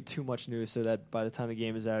not show you too much new so that by the time the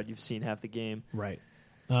game is out, you've seen half the game. Right.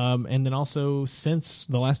 And then also, since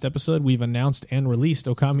the last episode, we've announced and released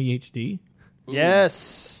Okami HD. Ooh.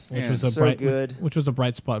 Yes. Which Man, was a so bright, good. which was a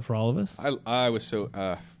bright spot for all of us. I was so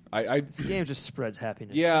This game just spreads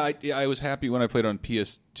happiness. Yeah, I was happy when I played on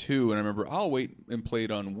PS2, and I remember I'll wait and play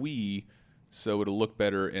it on Wii so it'll look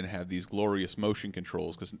better and have these glorious motion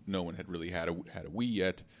controls because no one had really had a Wii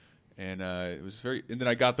yet, and it was very. And then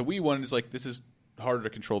I got the Wii one, and it's like this is harder to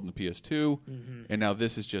control than the PS2, and now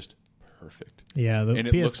this is just perfect. Yeah, the And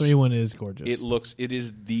it PS3 one is gorgeous. It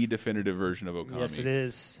is the definitive version of Okami. Yes, it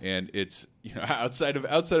is. And it's outside of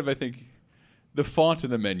I think the font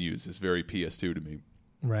in the menus is very PS2 to me.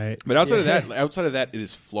 right. But outside of that, it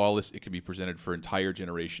is flawless. It can be presented for entire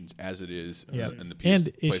generations as it is in the PS, And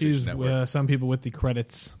PlayStation issues Network. some people with the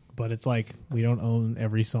credits, but it's like we don't own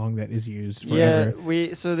every song that is used Yeah,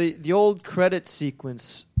 forever. so the old credit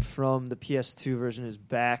sequence from the PS2 version is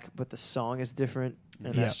back, but the song is different,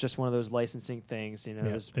 and that's just one of those licensing things. You know,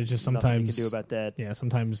 there's it's just nothing sometimes you can do about that. Yeah,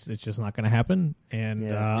 sometimes it's just not going to happen. And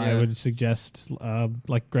Yeah. I would suggest,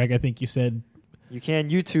 like Greg, I think you said, You can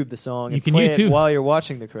YouTube the song You and can play YouTube- it while you're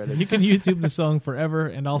watching the credits. you can YouTube the song forever,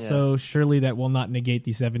 and also surely that will not negate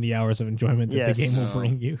the 70 hours of enjoyment that Yes. the game will No.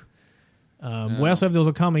 bring you. We also have those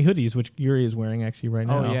Okami hoodies, which Yuri is wearing actually right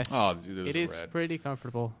now. Oh yes, Oh, dude, those it are is rad. pretty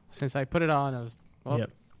comfortable. Since I put it on, I was. Well,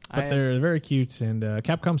 Yep. But they're very cute, and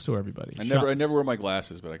Capcom store, everybody. I never wear my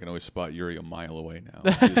glasses, but I can always spot Yuri a mile away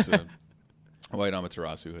now. His white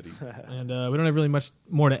Amaterasu hoodie. And we don't have really much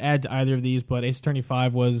more to add to either of these, but Ace Attorney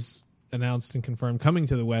 5 was announced and confirmed coming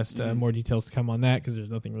to the West. More details to come on that because there's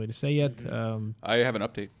nothing really to say yet. I have an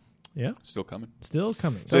update. Yeah, Still coming. still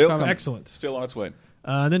coming. Still coming. Excellent. Still on its way.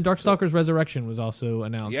 And then Darkstalkers Resurrection was also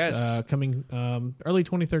announced. Yes. Coming early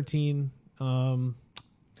 2013,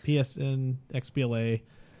 PSN, XBLA.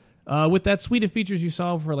 With that suite of features you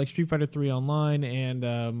saw for like Street Fighter 3 Online and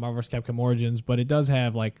Marvel vs. Capcom Origins, but it does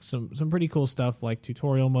have like some pretty cool stuff like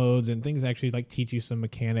tutorial modes and things that actually like teach you some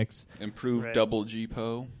mechanics. Improved Right. double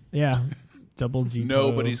G-Po. Yeah, double G.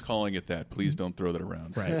 Nobody's calling it that. Please don't throw that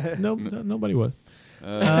around. right. No, nobody was.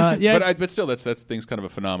 Yeah, but still, that's thing's kind of a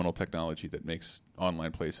phenomenal technology that makes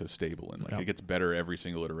online play so stable and like Yep. it gets better every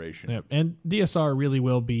single iteration. Yep. And DSR really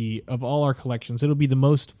will be, of all our collections, it'll be the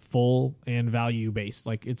most full and value based.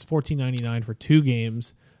 Like it's $14.99 for 2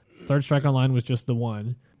 games. Third Strike Online was just the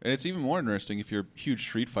one. And it's even more interesting if you're a huge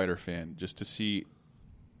Street Fighter fan, just to see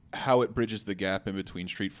how it bridges the gap in between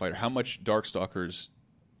Street Fighter, how much Darkstalkers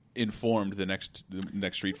informed the next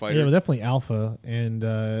Street Fighter. Yeah, but definitely Alpha and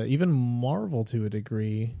even Marvel to a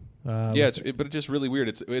degree. But it's just really weird.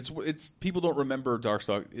 It's people don't remember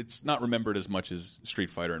Darkstalker. It's not remembered as much as Street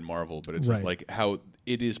Fighter and Marvel, but it's just Right. like how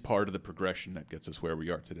it is part of the progression that gets us where we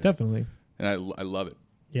are today. Definitely. And I love it.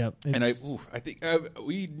 Yeah. And I think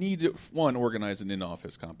we need to organize an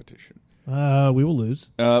in-office competition We will lose.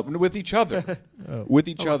 with each other, with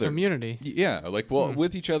each other. community. Yeah,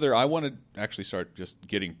 with each other. I want to actually start just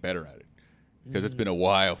getting better at it because it's been a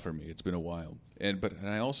while for me. It's been a while, and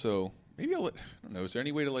I also maybe I don't know. Is there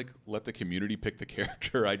any way to like let the community pick the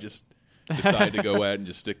character I just decide to go at and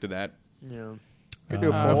just stick to that? Yeah. Could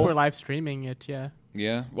do a If poll. we're live streaming it, yeah.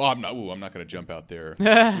 Yeah. Well, I'm not going to jump out there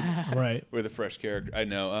Right. with a fresh character. I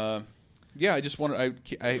know. Yeah, I just want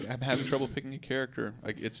to. I'm having trouble picking a character.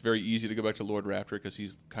 Like it's very easy to go back to Lord Raptor because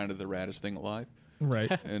he's kind of the raddest thing alive. Right.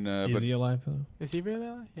 And Is but he alive though? Is he really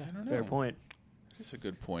alive? Yeah. I don't know. Fair point. That's a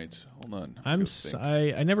good point. Hold on.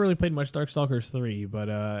 I never really played much Darkstalkers 3, but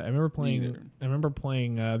I remember playing. neither. I remember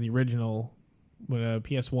playing the original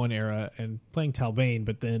PS1 era and playing Talbane.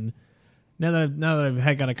 But then now that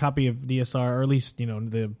I've got a copy of DSR, or at least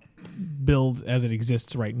the build as it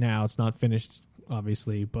exists right now, it's not finished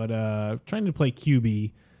obviously. But trying to play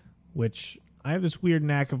QB, which I have this weird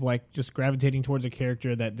knack of like just gravitating towards a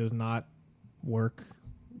character that does not work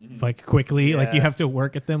like quickly. Like you Yeah. have to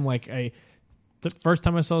work at them. Like the first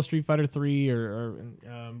time I saw Street Fighter 3 or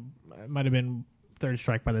it might have been Third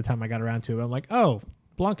Strike by the time I got around to it. I'm like, oh,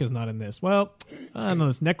 Blanca's not in this. Well, I don't know,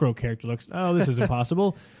 this Necro character looks, oh, this is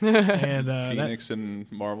impossible. And Phoenix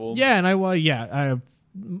and Marvel. yeah, and I have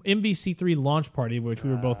MVC3 launch party, which we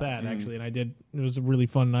were both at actually, and it was a really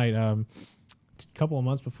fun night. A couple of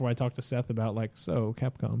months before I talked to Seth about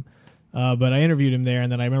Capcom. But I interviewed him there,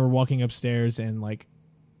 and then I remember walking upstairs and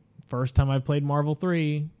first time I played Marvel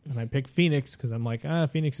 3, and I picked Phoenix because I'm like,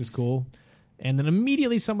 Phoenix is cool. And then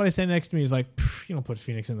immediately somebody standing next to me is like, you don't put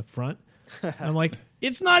Phoenix in the front. And I'm like,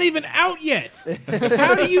 it's not even out yet.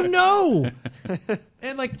 How do you know?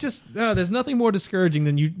 And like, just there's nothing more discouraging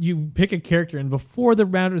than you pick a character and before the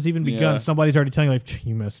round has even begun, Yeah. somebody's already telling you like,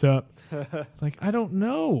 you messed up. It's like, I don't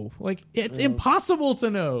know. Like, it's impossible to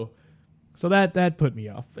know. So that put me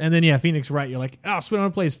off. And then Phoenix Wright. You're like, oh, so we don't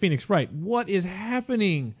want to play as Phoenix Wright. What is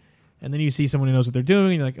happening? And then you see someone who knows what they're doing,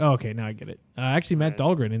 and you're like, oh, okay, now I get it. Actually, Matt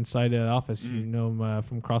Dahlgren inside the office. You know him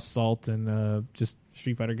from Cross Assault and just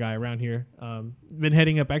Street Fighter guy around here. Been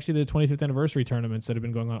heading up actually the 25th anniversary tournaments that have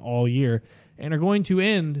been going on all year and are going to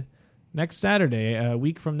end next Saturday, a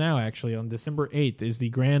week from now, actually, on December 8th, is the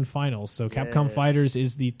grand finals. So Capcom Yes. Fighters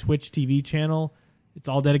is the Twitch TV channel. It's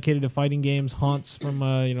all dedicated to fighting games. Hans from,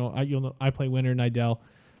 I Play Winner, Nidell,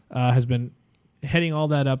 has been heading all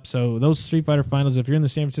that up. So those Street Fighter finals, if you're in the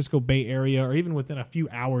San Francisco Bay Area or even within a few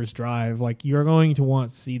hours drive, like you're going to want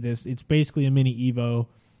to see this. It's basically a mini Evo.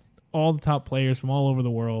 All the top players from all over the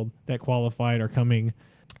world that qualified are coming.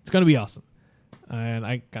 It's going to be awesome. And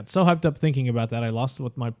I got so hyped up thinking about that, I lost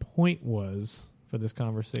what my point was for this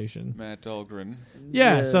conversation. Matt Dahlgren.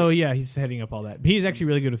 Yeah, so he's heading up all that. He's actually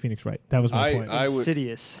really good at Phoenix Wright. That was my point. I would.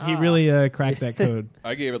 Insidious. He really cracked that code.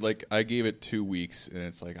 I gave it 2 weeks, and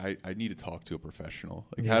it's like I need to talk to a professional.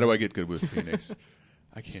 Like, Yeah. how do I get good with Phoenix?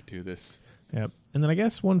 I can't do this. Yep. And then I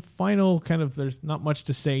guess one final kind of, there's not much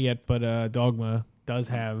to say yet, but Dogma does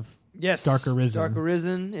have Yes. Dark Arisen. Dark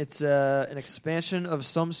Arisen. It's an expansion of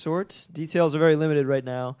some sort. Details are very limited right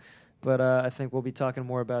now, but I think we'll be talking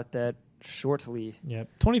more about that shortly. Yep.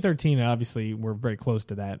 2013, obviously, we're very close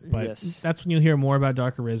to that. But Yes. that's when you'll hear more about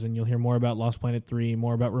Dark Arisen. You'll hear more about Lost Planet 3,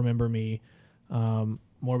 more about Remember Me,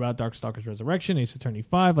 more about Darkstalkers Resurrection, Ace Attorney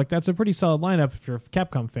 5. Like, that's a pretty solid lineup if you're a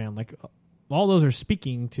Capcom fan. Like, all those are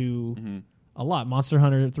speaking to a lot. Monster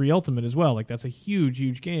Hunter 3 Ultimate as well. Like, that's a huge,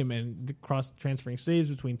 huge game. And the cross-transferring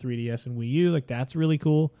saves between 3DS and Wii U, like, that's really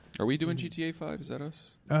cool. Are we doing GTA 5? Is that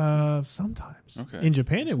us? Sometimes. Okay. In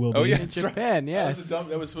Japan, it will be. Oh, yeah. In Japan, yes. That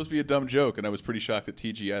was supposed to be a dumb joke, and I was pretty shocked that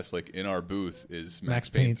TGS, like in our booth, is Max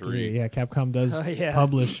Payne 3. Yeah, Capcom does Oh, yeah.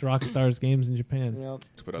 publish Rockstar's games in Japan. Yep.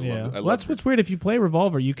 But I Yeah, love it. well, that's what's weird. If you play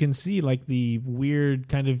Revolver, you can see like the weird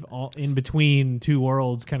kind of all in between two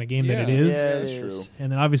worlds kind of game that it is. Yeah, that's it true. is.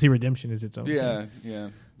 And then obviously Redemption is its own. Yeah, thing. yeah.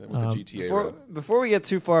 That went the GTA route. Before we get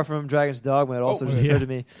too far from Dragon's Dogma, it also just yeah. occurred to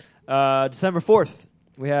me. December 4th,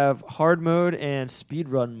 we have hard mode and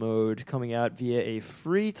speedrun mode coming out via a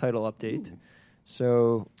free title update.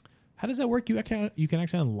 So How does that work? You can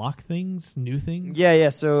actually unlock things, new things. yeah.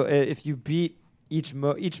 So if you beat each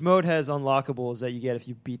mode has unlockables that you get if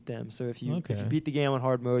you beat them. So if you beat the game on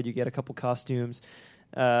hard mode, you get a couple costumes,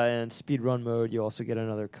 and speedrun mode, you also get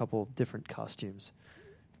another couple different costumes.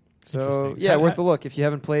 So Interesting. yeah, worth a look. If you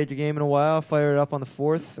haven't played your game in a while, fire it up on the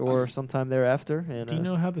 4th or sometime thereafter. And Do you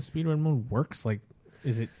know how the speedrun mode works? Like,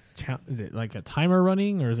 is it like a timer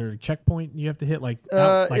running, or is there a checkpoint you have to hit, like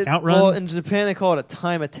outrun? Well, in Japan they call it a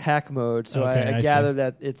time attack mode. So Okay, I I gather see.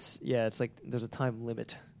 that it's like there's a time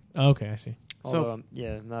limit. Okay, I see. Although, So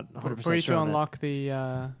I'm not 100% For you sure to on that. unlock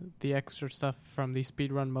the extra stuff from the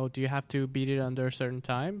speedrun mode, do you have to beat it under a certain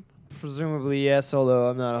time? Presumably yes, although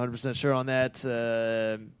I'm not 100% sure on that.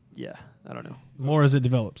 Yeah, I don't know. More as it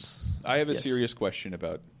develops. I have a Yes. serious question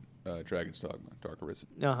about Dragon's Dogma, Dark Arisen.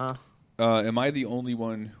 Uh-huh. Am I the only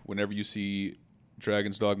one, whenever you see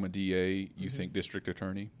Dragon's Dogma DA, you think District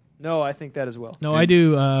Attorney? No, I think that as well. No, I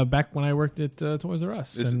do. Back when I worked at Toys R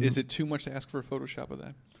Us. And Is it too much to ask for a Photoshop of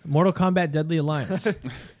that? Mortal Kombat Deadly Alliance.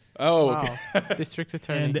 Oh, Wow. okay. District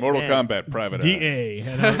Attorney. And- Mortal Man. Kombat Private Eye. DA.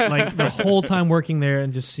 And I, like the whole time working there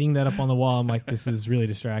and just seeing that up on the wall, I'm like, this is really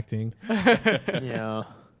distracting. Yeah.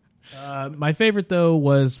 My favorite though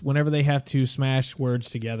was whenever they have to smash words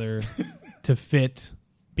together to fit,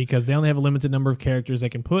 because they only have a limited number of characters they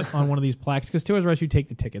can put on one of these plaques. Because Toys R Us, you take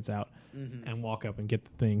the tickets out and walk up and get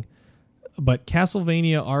the thing. But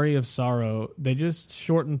Castlevania Aria of Sorrow, they just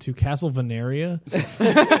shortened to Castlevania.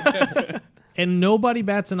 And nobody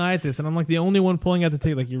bats an eye at this, and I'm like the only one pulling out the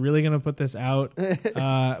ticket. Like, you're really gonna put this out?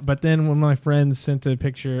 But then when my friends sent a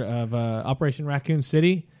picture of Operation Raccoon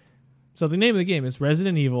City, so the name of the game is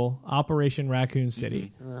Resident Evil Operation Raccoon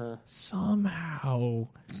City. Uh-huh. Somehow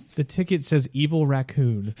the ticket says Evil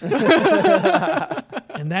Raccoon,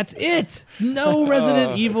 and that's it. No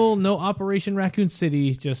Resident Evil, no Operation Raccoon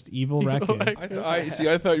City, just Evil Raccoon.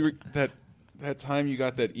 I thought you were that time you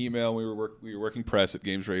got that email. We were working press at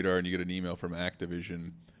Games Radar, and you get an email from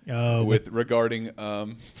Activision Oh, regarding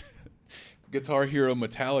Guitar Hero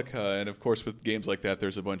Metallica, and of course with games like that,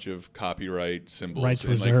 there's a bunch of copyright symbols. Rights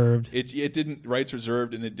and, reserved. It didn't rights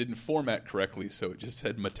reserved, and it didn't format correctly, so it just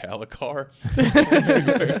said Metallicar.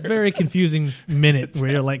 It's a very confusing minute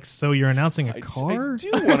where you're like, so you're announcing a car? I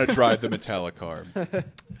do want to drive the Metallicar.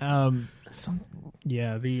 I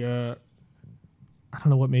don't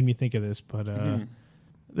know what made me think of this, but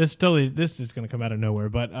this is going to come out of nowhere.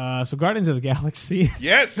 But so Guardians of the Galaxy.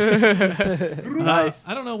 Yes. Nice.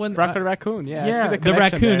 I don't know when Rocket Raccoon, yeah. I see the connection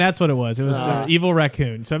raccoon. there. That's what it was. It was the evil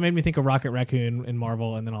raccoon. So it made me think of Rocket Raccoon in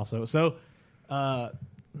Marvel, and then also So I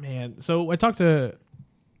talked to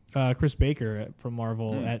Chris Baker from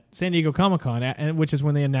Marvel at San Diego Comic-Con, and which is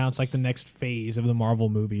when they announced like the next phase of the Marvel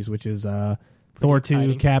movies, which is Thor 2,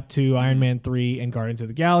 exciting. Cap 2, Iron Man 3, and Guardians of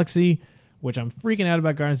the Galaxy. Which I'm freaking out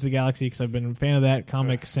about Guardians of the Galaxy because I've been a fan of that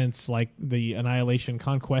comic since like the Annihilation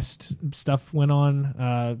Conquest stuff went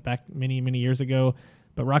on back many years ago.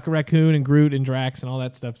 But Rocket Raccoon and Groot and Drax and all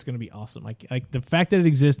that stuff is going to be awesome. Like the fact that it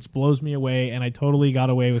exists blows me away, and I totally got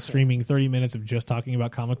away with streaming 30 minutes of just talking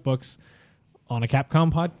about comic books on a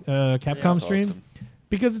Capcom That's stream awesome.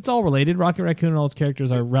 because it's all related. Rocket Raccoon and all its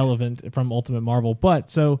characters are relevant from Ultimate Marvel, but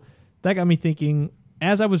so that got me thinking.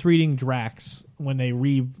 As I was reading Drax, when they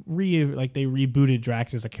rebooted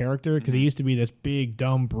Drax as a character, because he used to be this big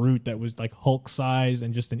dumb brute that was like Hulk size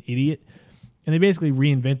and just an idiot, and they basically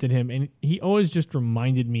reinvented him, and he always just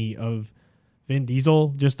reminded me of Vin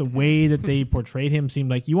Diesel. Just the way that they portrayed him seemed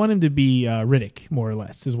like you want him to be Riddick, more or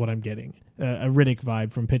less, is what I'm getting. A Riddick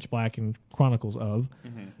vibe from Pitch Black and Chronicles of.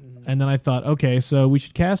 And then I thought, okay, so we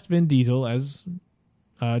should cast Vin Diesel as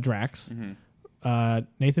Drax.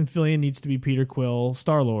 Nathan Fillion needs to be Peter Quill,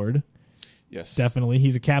 Star-Lord. Yes. Definitely.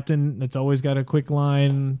 He's a captain that's always got a quick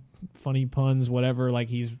line, funny puns, whatever. Like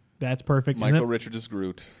that's perfect. Michael Richards is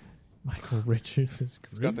Groot. Michael Richards is Groot.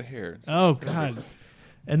 He's got the hair. Oh, God.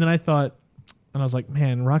 And then I thought, and I was like,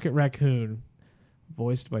 man, Rocket Raccoon,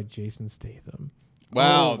 voiced by Jason Statham.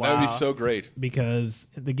 Wow, Oh, that would be wow. so great. Because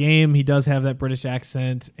the game, he does have that British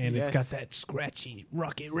accent, and Yes. it's got that scratchy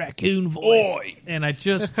Rocket Raccoon voice. Oi! And I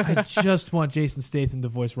just want Jason Statham to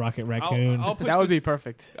voice Rocket Raccoon. I'll push That would this- be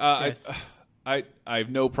perfect. I Yes. have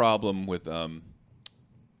no problem with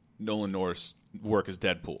Nolan North's work as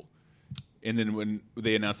Deadpool. And then when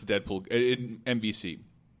they announced the Deadpool in NBC,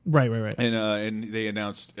 Right. and they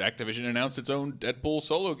announced Activision announced its own Deadpool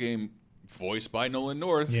solo game voiced by Nolan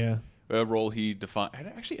North. Yeah. A role he defined.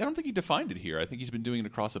 Actually, I don't think he defined it here. I think he's been doing it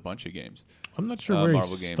across a bunch of games. I'm not sure where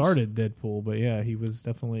Marvel he games. started Deadpool, but yeah, he was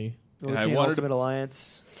definitely... And Was I he in wanted Ultimate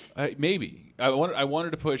Alliance? Maybe I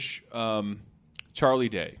wanted to push Charlie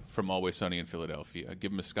Day from Always Sunny in Philadelphia.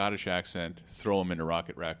 Give him a Scottish accent. Throw him into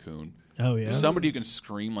Rocket Raccoon. Oh, yeah? Somebody who can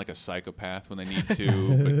scream like a psychopath when they need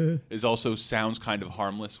to, but is also sounds kind of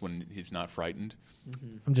harmless when he's not frightened.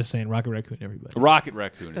 I'm just saying Rocket Raccoon, everybody. Rocket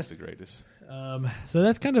Raccoon is the greatest. So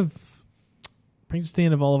that's kind of brings us to the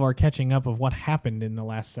end of all of our catching up of what happened in the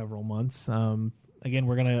last several months. Again,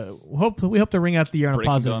 we're gonna hope to ring out the year on a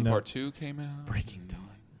Breaking positive Dawn note. Part 2 came out. Breaking Dawn.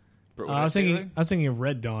 What I did was say thinking. today? I was thinking of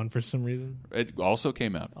Red Dawn for some reason. It also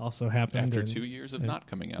came out Also happened after and 2 years of not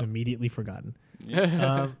coming out. Immediately forgotten.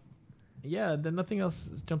 Yeah. Yeah, then nothing else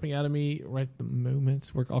is jumping out of me right at the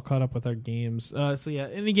moment. We're all caught up with our games. So yeah,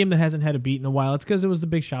 any game that hasn't had a beat in a while, it's because it was the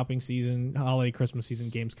big shopping season, holiday, Christmas season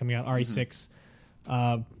games coming out. RE6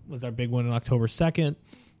 was our big one on October 2nd.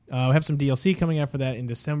 We have some DLC coming out for that in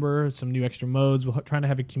December, some new extra modes. We're trying to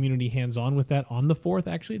have a community hands-on with that on the 4th,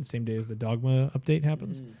 actually, the same day as the Dogma update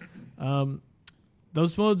happens.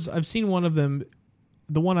 Those modes, I've seen one of them.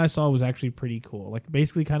 The one I saw was actually pretty cool. Like,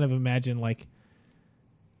 basically kind of imagine, like,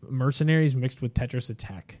 Mercenaries mixed with Tetris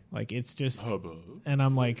Attack. Like, it's just... And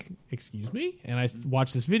I'm like, excuse me? And I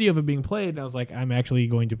watched this video of it being played, and I was like, I'm actually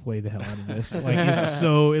going to play the hell out of this. Like,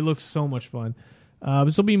 it looks so much fun.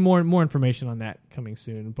 There'll be more information on that coming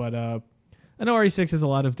soon. But I know RE6 has a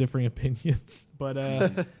lot of differing opinions. But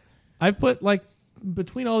I've put, like,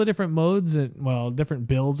 between all the different modes, different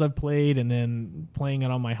builds I've played, and then playing it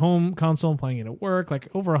on my home console and playing it at work, like,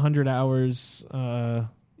 over 100 hours...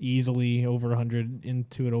 easily over 100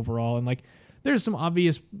 into it overall, and like there's some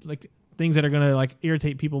obvious like things that are gonna like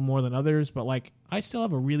irritate people more than others, but like I still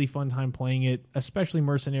have a really fun time playing it, especially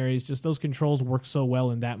Mercenaries. Just those controls work so well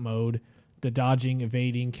in that mode, the dodging,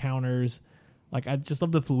 evading, counters. Like I just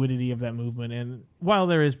love the fluidity of that movement, and while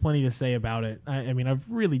there is plenty to say about it, I mean I've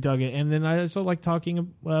really dug it, and then I also like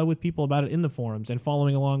talking with people about it in the forums and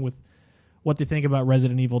following along with what they think about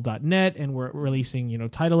ResidentEvil.net, and we're releasing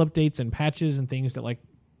title updates and patches and things that like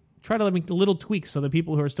try to make little tweaks so that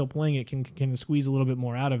people who are still playing it can squeeze a little bit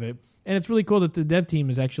more out of it. And it's really cool that the dev team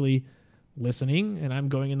is actually listening, and I'm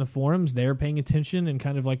going in the forums. They're paying attention and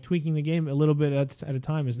kind of like tweaking the game a little bit at a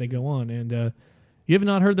time as they go on. And you have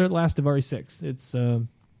not heard the last of RE6. It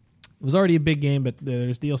was already a big game, but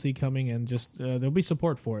there's DLC coming, and just there'll be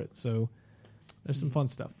support for it. So there's some fun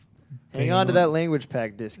stuff. Hang on to that language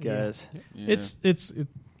pack disc, guys. Yeah. It's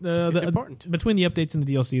important. Between the updates and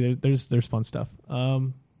the DLC. There's fun stuff.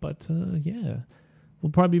 Yeah,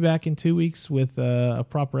 we'll probably be back in 2 weeks with a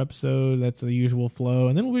proper episode. That's the usual flow,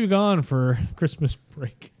 and then we'll be gone for Christmas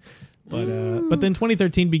break. But then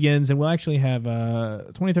 2013 begins, and we'll actually have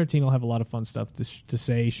 2013 will have a lot of fun stuff to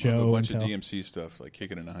say, show, We'll have a bunch and of tell. DMC stuff, like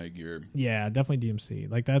kicking into high gear. Yeah, definitely DMC.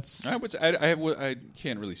 Like that's I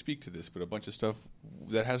can't really speak to this, but a bunch of stuff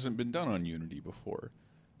that hasn't been done on Unity before.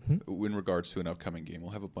 In regards to an upcoming game,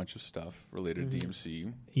 we'll have a bunch of stuff related to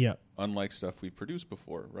DMC, yeah. unlike stuff we've produced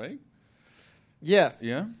before, right? Yeah.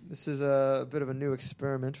 Yeah. This is a bit of a new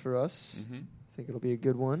experiment for us. Mm-hmm. I think it'll be a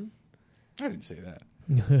good one. I didn't say that,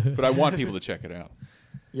 but I want people to check it out.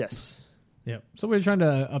 Yes. Yeah. So we're trying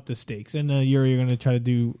to up the stakes, and Yuri, you're going to try to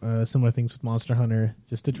do similar things with Monster Hunter,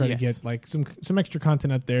 just to try to get like some extra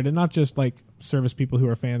content out there to not just like service people who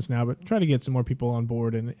are fans now, but try to get some more people on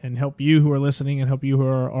board and help you who are listening and help you who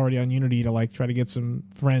are already on Unity to like try to get some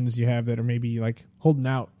friends you have that are maybe like holding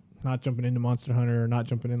out, not jumping into Monster Hunter or not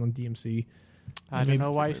jumping in on DMC. I don't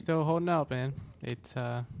know why you're still holding out, man. It's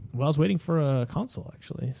Well, I was waiting for a console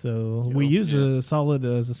actually, so Yo, Wii U's yeah. a solid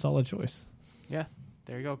choice. yeah.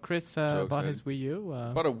 There you go. Chris So bought excited. his Wii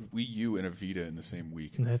U. Bought a Wii U and a Vita in the same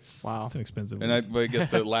week. That's Wow. That's an expensive. And I guess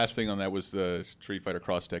the last thing on that was the Street Fighter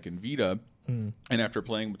Cross Tech and Vita. Mm. And after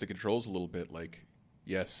playing with the controls a little bit, like,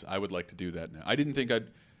 yes, I would like to do that now. I didn't think I'd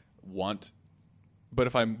want, but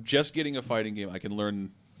if I'm just getting a fighting game, I can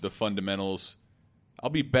learn the fundamentals. I'll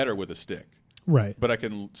be better with a stick, Right. but I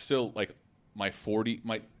can still, like, my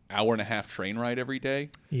hour and a half train ride every day.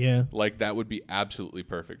 Yeah. Like, that would be absolutely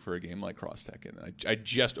perfect for a game like Cross Tech. And I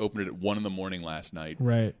just opened it at 1 a.m. last night.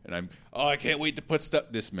 Right. And I can't wait to put stuff.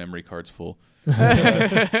 This memory card's full.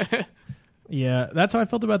 Yeah, that's how I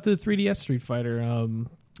felt about the 3DS Street Fighter.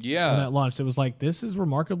 Yeah. When that launched, it was like, this is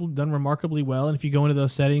done remarkably well. And if you go into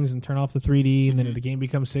those settings and turn off the 3D, and then the game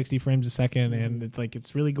becomes 60 frames a second, and it's like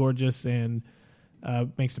it's really gorgeous and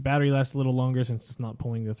makes the battery last a little longer since it's not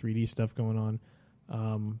pulling the 3D stuff going on.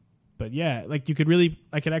 But yeah, like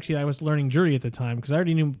I was learning Jury at the time because I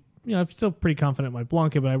already knew, I'm still pretty confident in my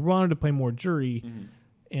Blanca, but I wanted to play more Jury,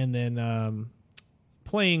 and then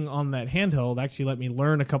playing on that handheld actually let me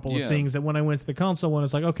learn a couple of things that when I went to the console one,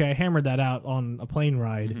 it's like, okay, I hammered that out on a plane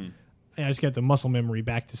ride, and I just get the muscle memory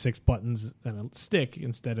back to 6 buttons and a stick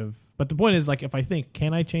instead of. But the point is, like, if I think,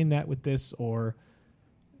 can I chain that with this, or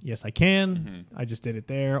yes, I can. I just did it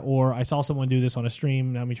there, or I saw someone do this on a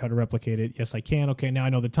stream. Now let me try to replicate it. Yes, I can. Okay, now I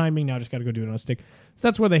know the timing. Now I just got to go do it on a stick. So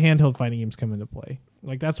that's where the handheld fighting games come into play.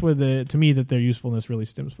 Like that's where to me that their usefulness really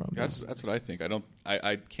stems from. That's what I think.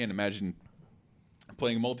 I can't imagine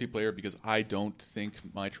playing multiplayer because I don't think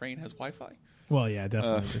my train has Wi-Fi. Well, yeah,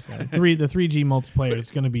 definitely. The 3G multiplayer is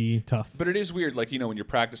going to be tough. But it is weird. Like, when you're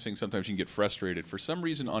practicing, sometimes you can get frustrated. For some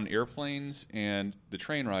reason, on airplanes and the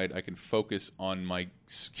train ride, I can focus on my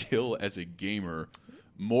skill as a gamer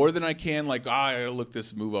more than I can, like, I gotta look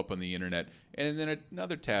this move up on the internet. And then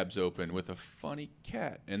another tab's open with a funny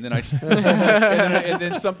cat. And then and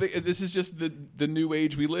then something. This is just the new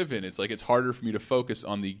age we live in. It's like it's harder for me to focus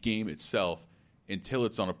on the game itself until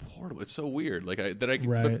it's on a portable. It's so weird. Like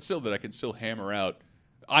but still that I can still hammer out,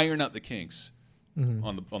 iron out the kinks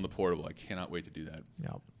on the portable. I cannot wait to do that.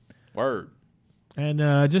 Yeah. Word.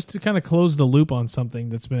 And just to kind of close the loop on something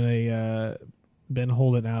that's been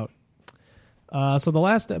holding out. So the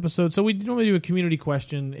last episode, so we normally do a community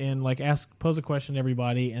question and like pose a question to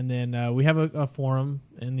everybody, and then we have a forum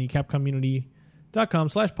in the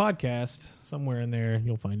capcommunity.com/podcast. Somewhere in there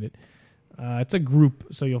you'll find it. It's a group,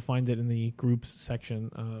 so you'll find it in the groups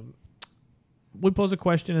section. We pose a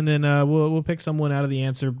question, and then we'll pick someone out of the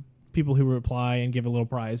answer, people who reply, and give a little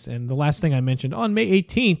prize. And the last thing I mentioned on May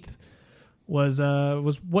 18th was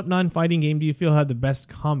what non-fighting game do you feel had the best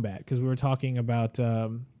combat? Because we were talking about,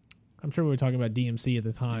 I'm sure we were talking about DMC at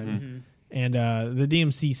the time, and the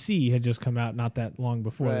DMCC had just come out not that long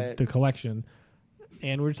before the collection,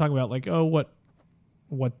 and we were talking about like, what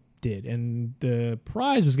did, and the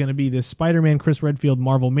prize was going to be this Spider-Man Chris Redfield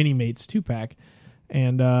Marvel Mini-Mates 2-pack,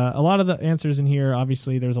 and a lot of the answers in here,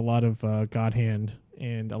 obviously there's a lot of God Hand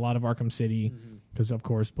and a lot of Arkham City, because of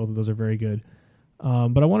course both of those are very good,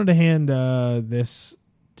 but I wanted to hand this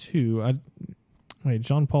to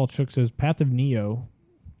John Paul Chook says Path of Neo,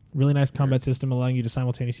 really nice combat system allowing you to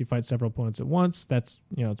simultaneously fight several opponents at once. That's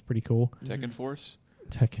it's pretty cool. Tekken Force.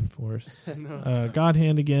 Tekken Force. No. God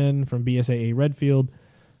Hand again from BSAA Redfield.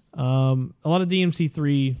 A lot of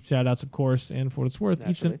DMC3 shout outs, of course, and for what it's worth,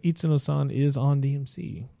 Naturally. Itsuno-san is on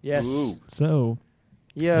DMC. Yes. Ooh. So,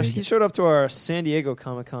 Yeah, There you he go. showed up to our San Diego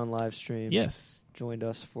Comic-Con live stream. yes, Joined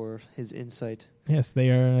us for his insight. yes, they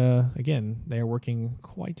are, again, they are working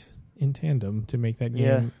quite in tandem to make that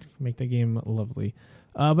game, Yeah. lovely.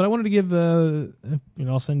 But I wanted to give,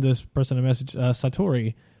 I'll send this person a message,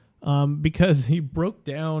 Satori, because he broke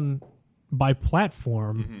down by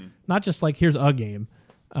platform, Mhm. not just like, here's a game.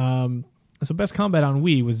 So best combat on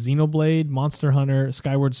Wii was Xenoblade, Monster Hunter,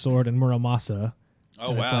 Skyward Sword, and Muramasa. Oh,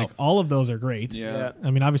 And wow. It's like all of those are great. yeah. I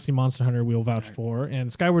mean, obviously Monster Hunter we'll vouch for,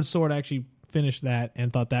 and Skyward Sword I actually finished that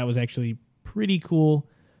and thought that was actually pretty cool.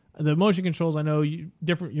 The motion controls, I know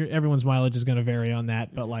everyone's mileage is going to vary on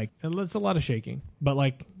that, but like it's a lot of shaking. But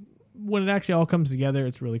like when it actually all comes together,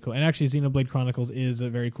 it's really cool. And actually, Xenoblade Chronicles is a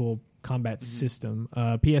very cool combat system.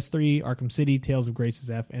 PS3, Arkham City, Tales of Graces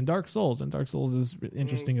F, and Dark Souls. And Dark Souls is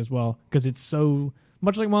interesting as well because it's so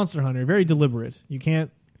much like Monster Hunter, very deliberate. You can't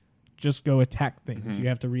just go attack things. You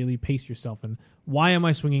have to really pace yourself. And why am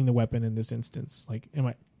I swinging the weapon in this instance? Like,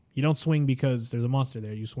 you don't swing because there's a monster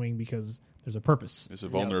there. You swing because there's a purpose. There's a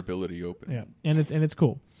vulnerability open. Yeah, and it's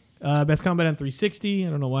cool. Best combat on 360. I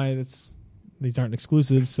don't know why these aren't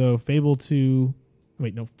exclusive. So Fable 2,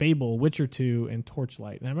 Witcher 2, and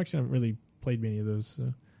Torchlight. And I've actually haven't really played many of those.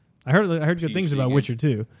 So I heard good things PC about game. Witcher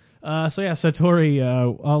 2. So yeah, Satori,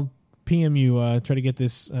 I'll PM you. Try to get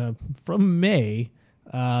this from May.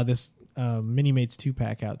 This Mini-Mates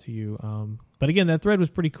 2-pack out to you. But again, that thread was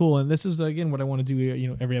pretty cool, and this is again what I want to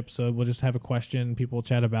do. Every episode we'll just have a question, people will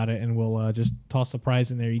chat about it, and we'll just toss a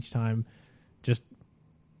prize in there each time. Just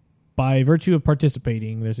by virtue of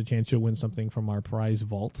participating, there's a chance you'll win something from our prize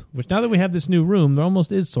vault. Which now that we have this new room, there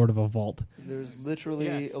almost is sort of a vault There's literally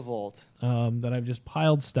Yes. a vault. that I've just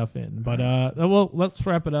piled stuff in. But well, let's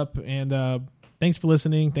wrap it up. And thanks for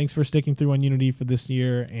listening. Thanks for sticking through on Unity for this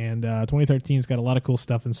year. And 2013's got a lot of cool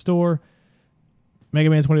stuff in store. Mega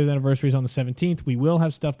Man 20th anniversary is on the 17th. We will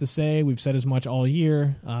have stuff to say. We've said as much all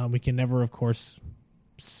year. We can never, of course,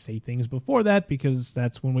 say things before that because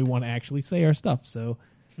that's when we want to actually say our stuff. So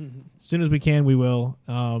as soon as we can, we will.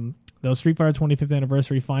 Those Street Fighter 25th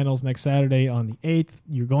anniversary finals next Saturday on the 8th.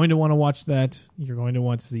 You're going to want to watch that. You're going to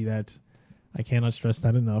want to see that. I cannot stress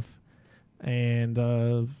that enough. And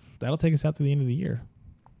that'll take us out to the end of the year.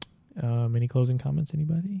 Any closing comments,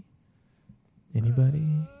 anybody? Anybody?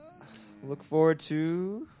 Look forward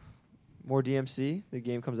to more DMC. The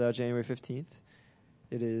game comes out January 15th.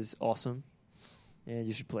 It is awesome, and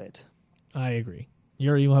you should play it. I agree.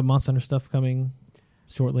 Yuri, you'll have Monster Hunter stuff coming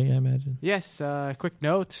shortly, I imagine. Yes, quick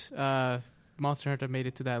note. Monster Hunter made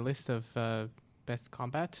it to that list of best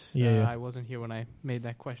combat. Yeah. I wasn't here when I made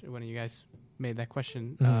that question, when you guys made that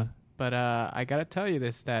question. Mhm. But I got to tell you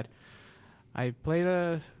this, that I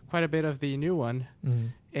played quite a bit of the new one,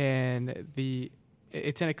 and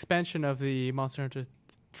it's an expansion of the Monster Hunter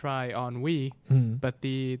Tri on Wii, but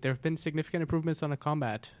there have been significant improvements on the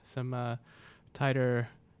combat. Some tighter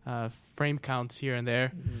frame counts here and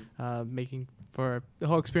there, making for the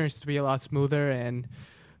whole experience to be a lot smoother,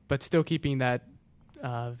 but still keeping that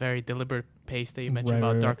very deliberate pace that you mentioned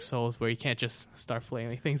about Right. Dark Souls, where you can't just start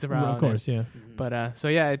flailing things around. Of course, yeah. But so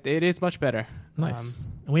yeah, it is much better. Nice.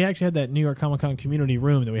 And we actually had that New York Comic Con community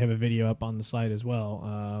room that we have a video up on the site as well,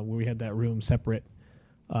 where we had that room separate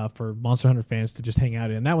for Monster Hunter fans to just hang out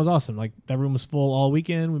in. That was awesome. Like, that room was full all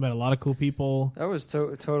weekend. We met a lot of cool people. That was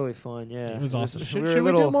totally fun. Yeah, It was awesome. Should, we were should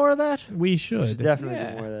we do more of that? We We should. should definitely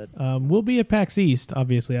Yeah. do more of that. We'll be at PAX East,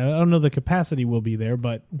 obviously. I don't know the capacity will be there,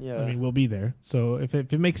 but Yeah. I mean, we'll be there. So if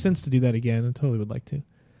it makes sense to do that again, I totally would like to.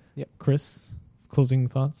 Yep. Chris, closing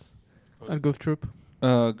thoughts? A Goof Troop.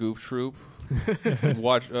 Goof Troop.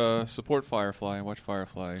 Watch support Firefly. Watch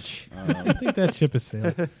Firefly. I think that ship has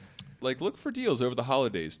sailed. Look for deals over the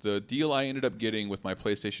holidays. The deal I ended up getting with my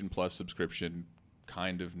PlayStation Plus subscription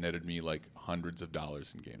kind of netted me like hundreds of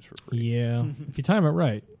dollars in games for free. Yeah. If you time it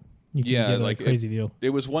right, you can Yeah, get like a crazy deal. It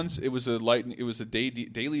was a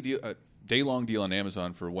daily deal, day-long deal on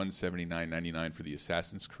Amazon for $179.99 for the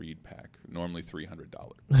Assassin's Creed pack. Normally $300.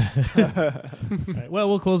 All right, well,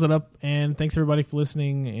 we'll close it up. And thanks, everybody, for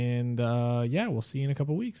listening. And, yeah, we'll see you in a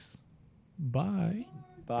couple weeks. Bye.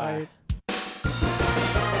 Bye. Bye.